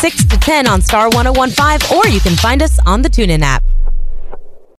morning from 6 to 10 on Star 101.5, or you can find us on the TuneIn app.